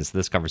questions. So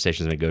this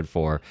conversation has been good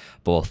for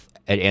both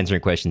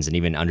answering questions and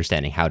even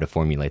understanding how to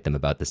formulate them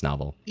about this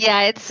novel.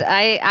 Yeah,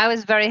 I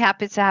was very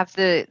happy to have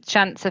the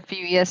chance a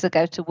few years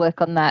ago to work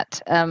on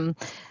that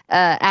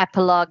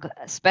epilogue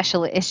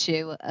special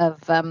issue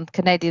of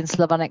Canadian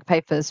Slavonic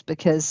Papers,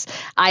 because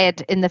I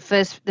had, in the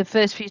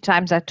first few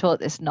times I taught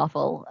this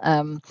novel,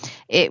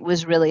 it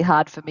was really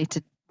hard for me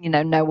to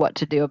know what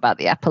to do about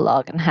the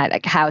epilogue and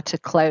how to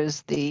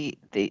close the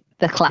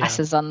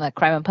classes on the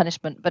Crime and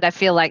Punishment. But I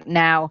feel like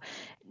now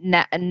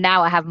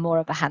I have more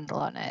of a handle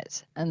on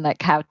it, and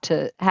like how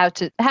to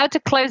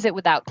close it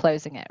without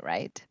closing it,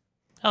 right?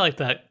 I like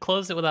that.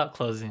 Close it without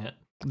closing it.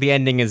 The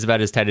ending is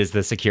about as tight as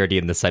the security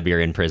in the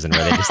Siberian prison,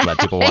 where they just let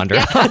people wander.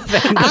 I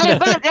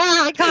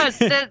can't.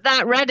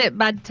 That Reddit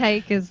bad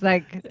take is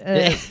like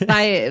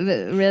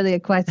really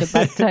quite a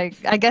bad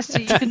take. I guess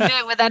you can do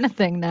it with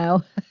anything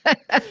now.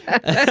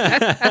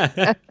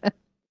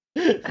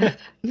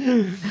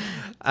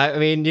 I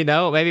mean,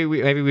 maybe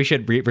we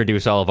should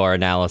reproduce all of our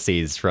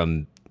analyses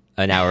from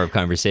an hour of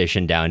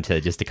conversation down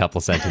to just a couple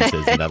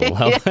sentences, and that'll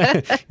help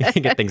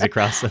get things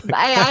across.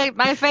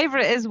 My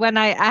favorite is when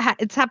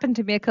it's happened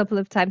to me a couple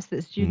of times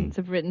that students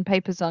have written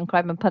papers on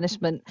Crime and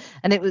Punishment,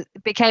 and it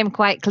became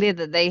quite clear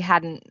that they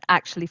hadn't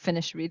actually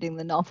finished reading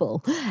the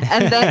novel,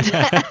 and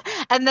that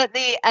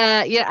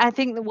I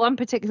think the one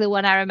particular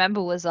one I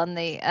remember was on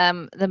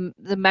the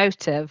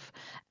motive,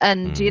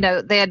 and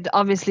they had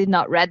obviously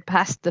not read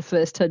past the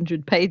first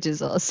 100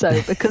 pages or so,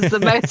 because the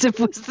motive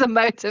was the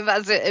motive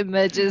as it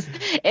emerges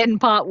in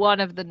part 1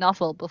 of the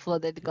novel before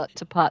they got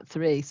to part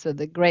 3. So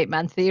the great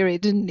man theory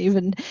didn't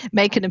even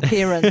make an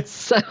appearance.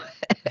 So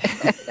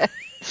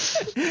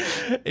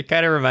it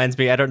kind of reminds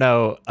me, I don't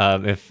know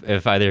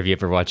if either of you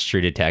ever watched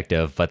True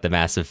Detective, but the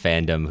massive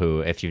fandom who,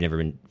 if you've never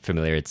been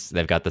familiar,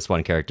 they've got this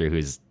one character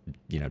who's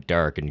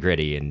dark and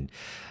gritty, and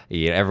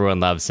everyone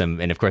loves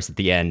him, and of course at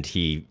the end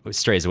he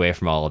strays away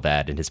from all of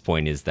that, and his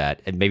point is that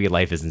maybe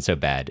life isn't so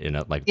bad,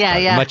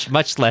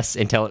 much less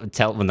not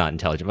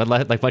intelligent, but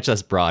like much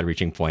less broad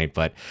reaching point.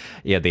 But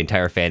the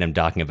entire fandom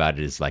talking about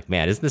it is like,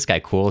 man, isn't this guy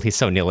cool? He's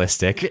so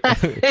nihilistic.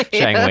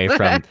 Shying away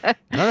from, I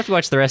don't know if you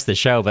watch the rest of the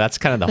show, but that's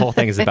kind of the whole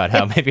thing, is about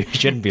how maybe we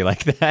shouldn't be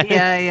like that.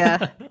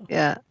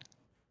 Yeah.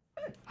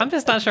 I'm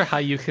just not sure how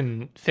you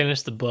can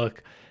finish the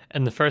book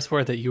and the first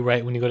word that you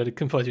write when you go to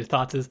compose your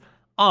thoughts is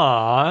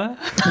 "Aw."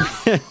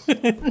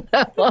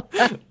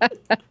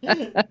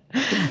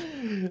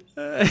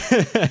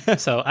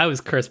 So I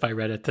was cursed by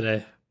Reddit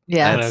today.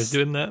 Yeah, when I was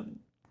doing that.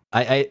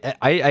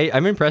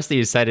 I'm impressed that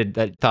you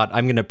thought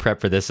I'm going to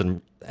prep for this,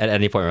 and at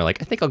any point we're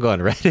like, I think I'll go on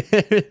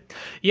Reddit.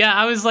 Yeah,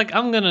 I was like,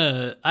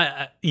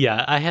 I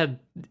had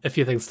a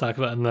few things to talk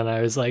about, and then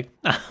I was like,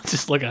 I'll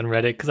just look on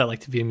Reddit because I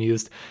like to be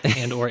amused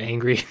and or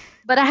angry.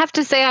 But I have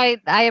to say,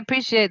 I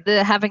appreciate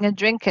having a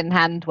drink in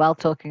hand while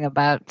talking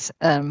about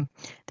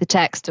the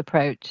text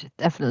approach.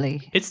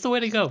 Definitely, it's the way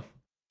to go.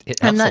 It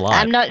helps a lot.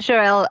 I'm not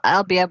sure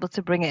I'll be able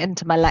to bring it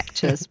into my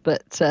lectures,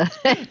 but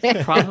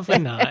probably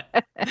not.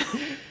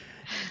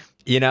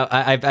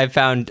 I've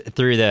found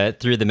through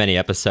the many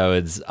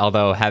episodes,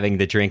 although having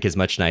the drink is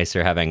much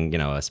nicer, having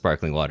a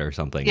sparkling water or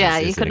something. Yeah,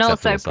 is you can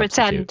also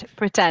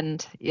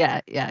pretend.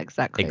 Yeah,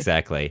 exactly.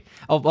 Exactly.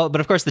 Oh well,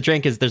 but of course the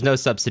drink there's no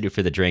substitute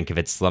for the drink if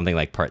it's something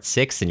like part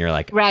 6, and you're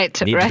like, I need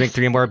to drink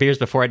 3 more beers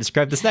before I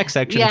describe this next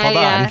section. Hold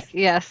on.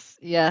 Yes.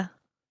 Yeah.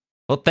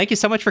 Well, thank you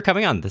so much for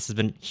coming on. This has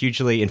been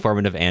hugely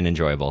informative and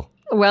enjoyable.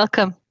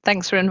 Welcome.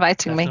 Thanks for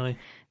inviting me.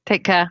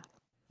 Take care.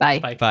 Bye.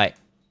 Bye.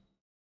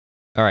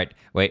 All right.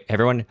 Wait,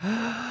 everyone.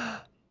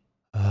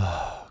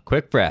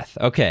 Quick breath.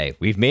 Okay,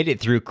 we've made it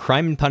through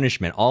Crime and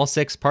Punishment, all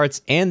 6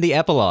 parts, and the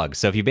epilogue.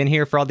 So if you've been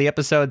here for all the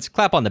episodes,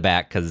 clap on the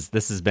back, because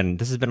this has been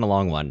a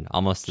long one.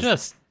 Almost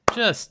just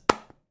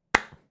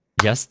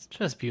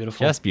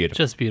beautiful. Just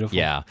beautiful.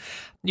 Yeah,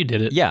 you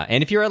did it. Yeah,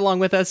 and if you're along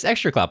with us,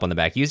 extra clap on the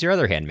back. Use your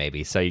other hand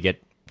maybe, so you get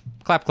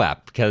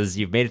clap because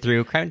you've made it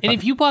through Crime and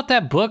if you bought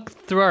that book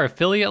through our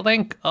affiliate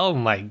link, oh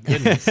my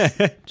goodness,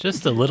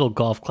 just a little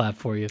golf clap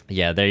for you.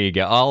 Yeah, there you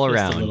go, all just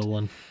around. A little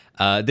one.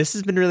 This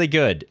has been really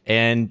good,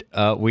 and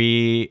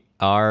we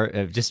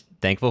are just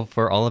thankful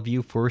for all of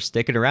you for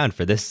sticking around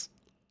for this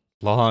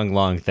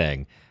long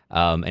thing.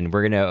 And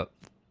we're gonna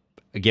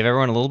give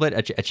everyone a little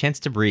bit a chance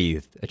to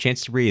breathe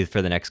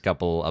for the next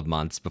couple of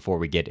months before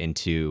we get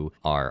into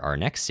our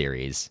next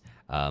series.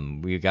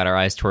 We've got our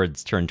eyes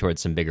turned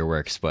towards some bigger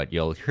works, but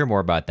you'll hear more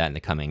about that in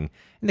the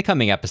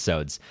coming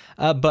episodes.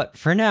 But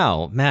for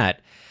now,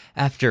 Matt,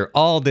 after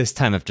all this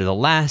time, after the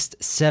last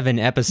 7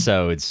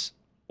 episodes,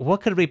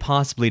 what could we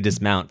possibly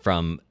dismount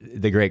from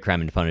the Great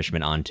Crime and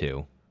Punishment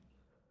onto?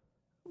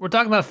 We're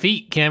talking about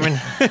feet, Cameron.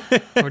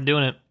 We're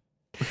doing it.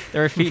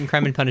 There are feet in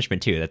Crime and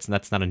Punishment too. That's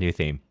not a new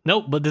theme.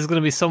 Nope, but there's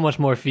going to be so much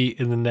more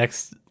feet in the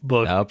next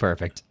book. Oh,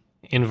 perfect.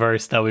 In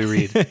verse that we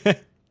read.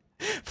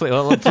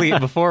 Please,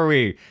 before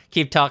we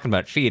keep talking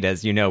about feet,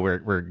 as you know,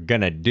 we're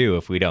gonna do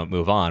if we don't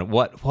move on.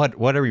 What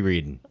are we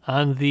reading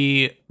on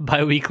the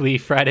bi-weekly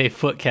Friday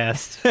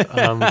Footcast?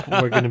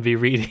 We're going to be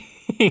reading.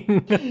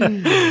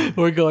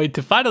 We're going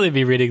to finally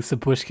be reading some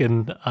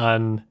Pushkin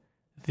on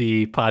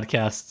the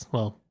podcast.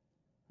 Well,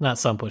 not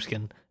some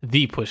Pushkin,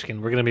 the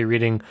Pushkin. We're going to be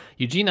reading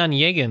Eugene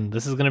Onegin.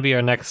 This is going to be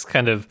our next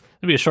it'll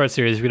be a short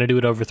series. We're going to do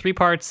it over 3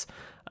 parts.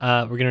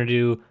 We're going to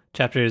do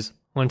chapters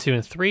 1, 2,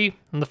 and 3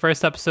 in the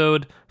first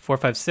episode, 4,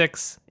 5,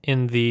 6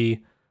 in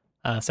the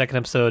second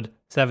episode,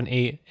 7,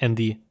 8, and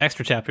the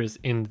extra chapters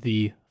in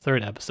the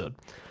third episode.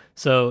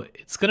 So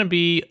it's going to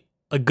be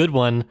a good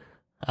one.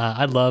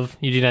 I love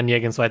Eugene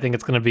Onegin, so I think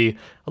it's going to be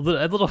a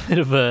little bit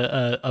of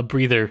a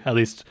breather, at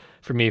least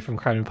for me, from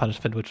Crime and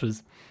Punishment, which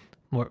was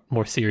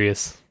more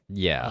serious.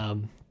 Yeah.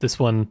 This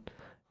one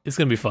is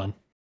going to be fun.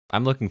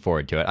 I'm looking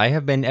forward to it. I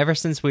have been, ever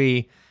since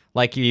we,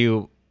 like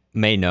you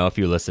may know if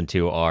you listen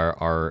to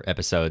our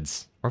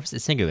episodes, or was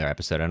it singular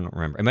episode? I don't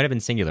remember. It might have been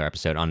singular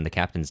episode on The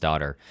Captain's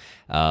Daughter.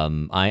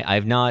 I'm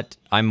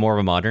more of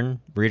a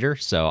modern reader,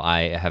 so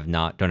I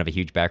don't have a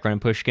huge background in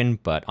Pushkin,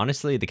 but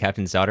honestly, The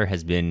Captain's Daughter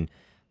has been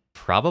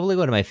probably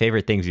one of my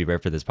favorite things we've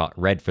read for this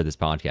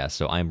podcast.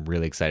 So I'm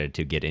really excited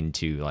to get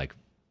into like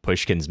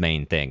Pushkin's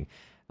main thing.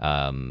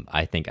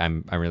 I think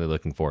I'm really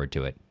looking forward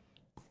to it.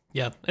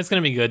 Yeah, it's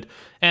going to be good.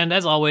 And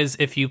as always,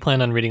 if you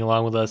plan on reading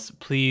along with us,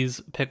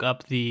 please pick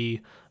up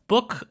the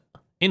book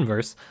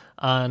Inverse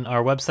on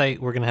our website.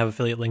 We're going to have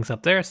affiliate links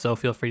up there, so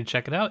feel free to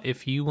check it out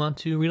if you want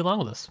to read along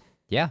with us.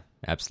 Yeah,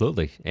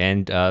 absolutely.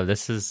 And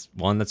this is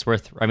one that's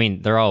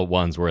they're all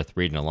ones worth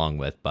reading along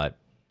with, but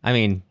I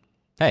mean,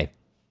 hey,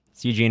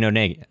 it's Eugene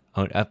Onegin.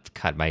 Oh,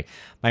 God, my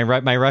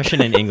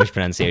Russian and English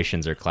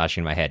pronunciations are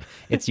clashing in my head.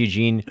 It's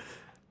Eugene.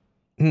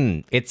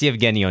 It's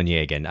Yevgeny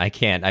Onegin. I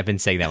can't. I've been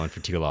saying that one for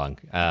too long.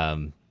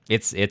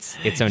 It's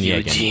Onegin.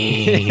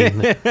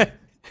 Eugene.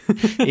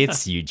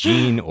 It's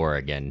Eugene,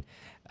 Oregon.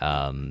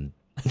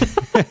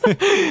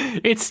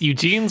 It's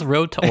Eugene's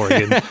Road to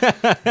Oregon.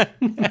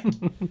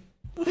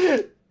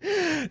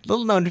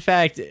 Little known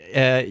fact,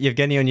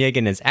 Yevgeny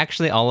Onegin is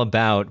actually all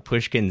about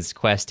Pushkin's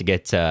quest to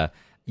get to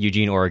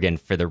Eugene, Oregon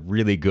for the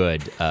really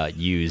good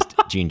used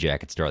jean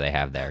jacket store they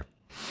have there.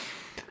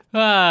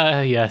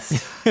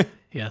 Yes.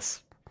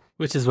 Yes.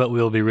 Which is what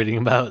we'll be reading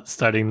about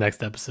starting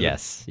next episode.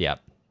 Yes,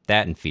 yep.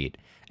 That and feet.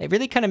 It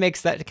really kind of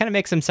makes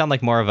him sound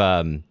like more of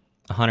a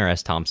Hunter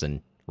S.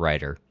 Thompson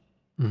writer.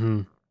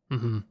 Mm-hmm.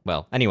 Mm-hmm.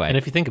 Well, anyway. And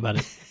if you think about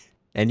it.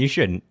 And you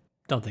shouldn't.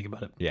 Don't think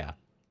about it. Yeah.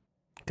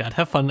 God,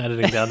 have fun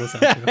editing down this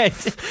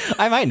outro.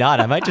 I might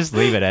not. I might just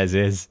leave it as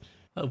is.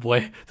 Oh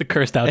boy, the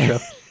cursed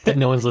outro that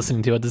no one's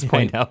listening to at this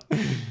point. I know.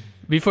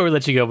 Before we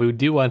let you go, we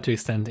do want to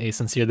extend a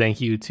sincere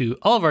thank you to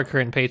all of our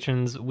current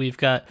patrons. We've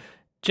got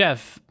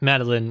Jeff,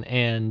 Madeline,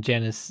 Ann,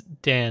 Janice,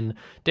 Dan,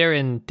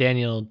 Darren,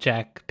 Daniel,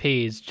 Jack,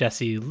 Paige,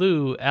 Jesse,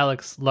 Lou,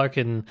 Alex,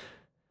 Larkin,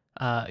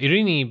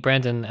 Irini,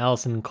 Brandon,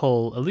 Allison,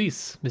 Cole,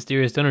 Elise,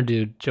 Mysterious Donor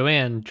Dude,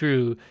 Joanne,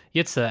 Drew,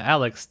 Yitza,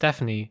 Alex,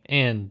 Stephanie,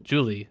 and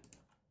Julie.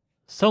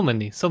 So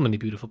many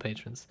beautiful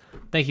patrons.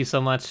 Thank you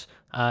so much.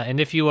 And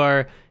if you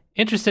are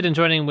interested in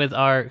joining with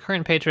our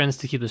current patrons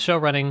to keep the show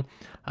running,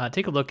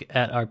 take a look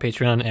at our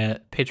Patreon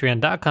at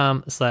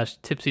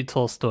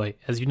patreon.com/tipsytolstoy.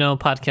 As you know,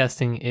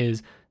 podcasting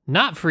is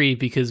not free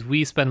because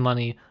we spend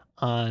money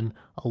on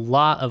a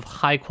lot of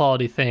high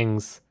quality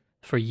things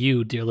for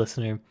you, dear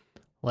listener,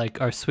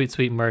 like our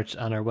sweet merch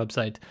on our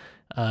website.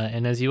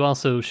 And as you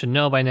also should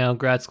know by now,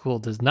 grad school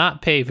does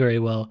not pay very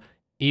well,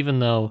 even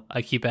though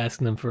I keep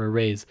asking them for a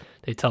raise.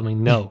 They tell me,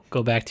 no,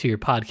 go back to your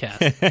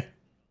podcast.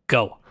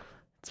 Go.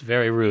 It's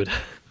very rude.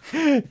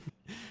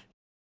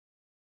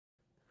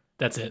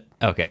 That's it.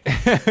 Okay.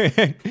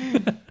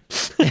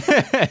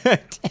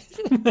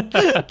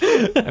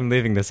 I'm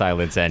leaving the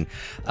silence in.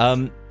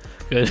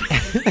 Good.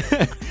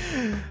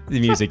 The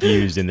music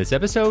used in this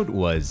episode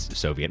was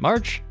Soviet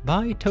March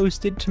by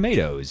Toasted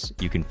Tomatoes.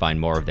 You can find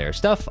more of their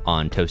stuff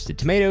on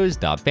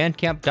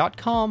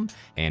toastedtomatoes.bandcamp.com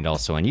and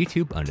also on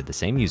YouTube under the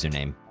same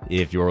username.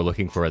 If you're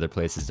looking for other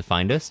places to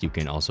find us, you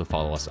can also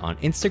follow us on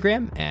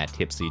Instagram at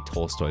Tipsy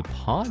Tolstoy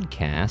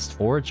Podcast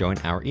or join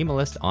our email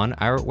list on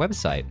our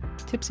website,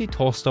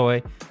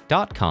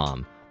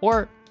 tipsytolstoy.com.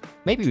 Or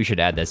maybe we should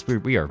add this.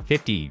 We are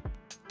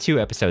 52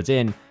 episodes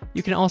in.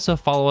 You can also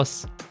follow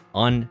us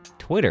on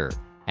Twitter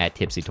at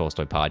Tipsy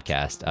Tolstoy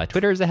Podcast.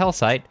 Twitter is a hell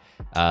site,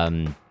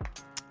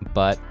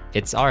 but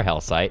it's our hell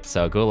site,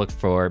 so go look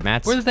for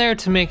Matt's. We're there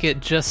to make it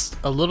just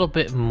a little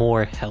bit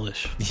more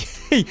hellish.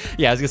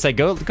 Yeah, I was gonna say,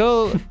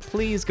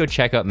 please go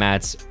check out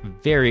Matt's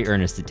very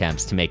earnest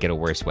attempts to make it a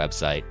worse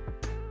website.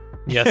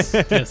 Yes,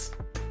 yes.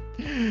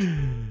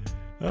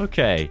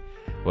 Okay,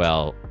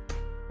 well,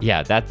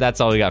 yeah,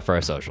 that's all we got for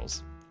our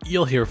socials.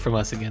 You'll hear from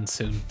us again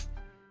soon,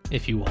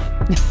 if you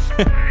want.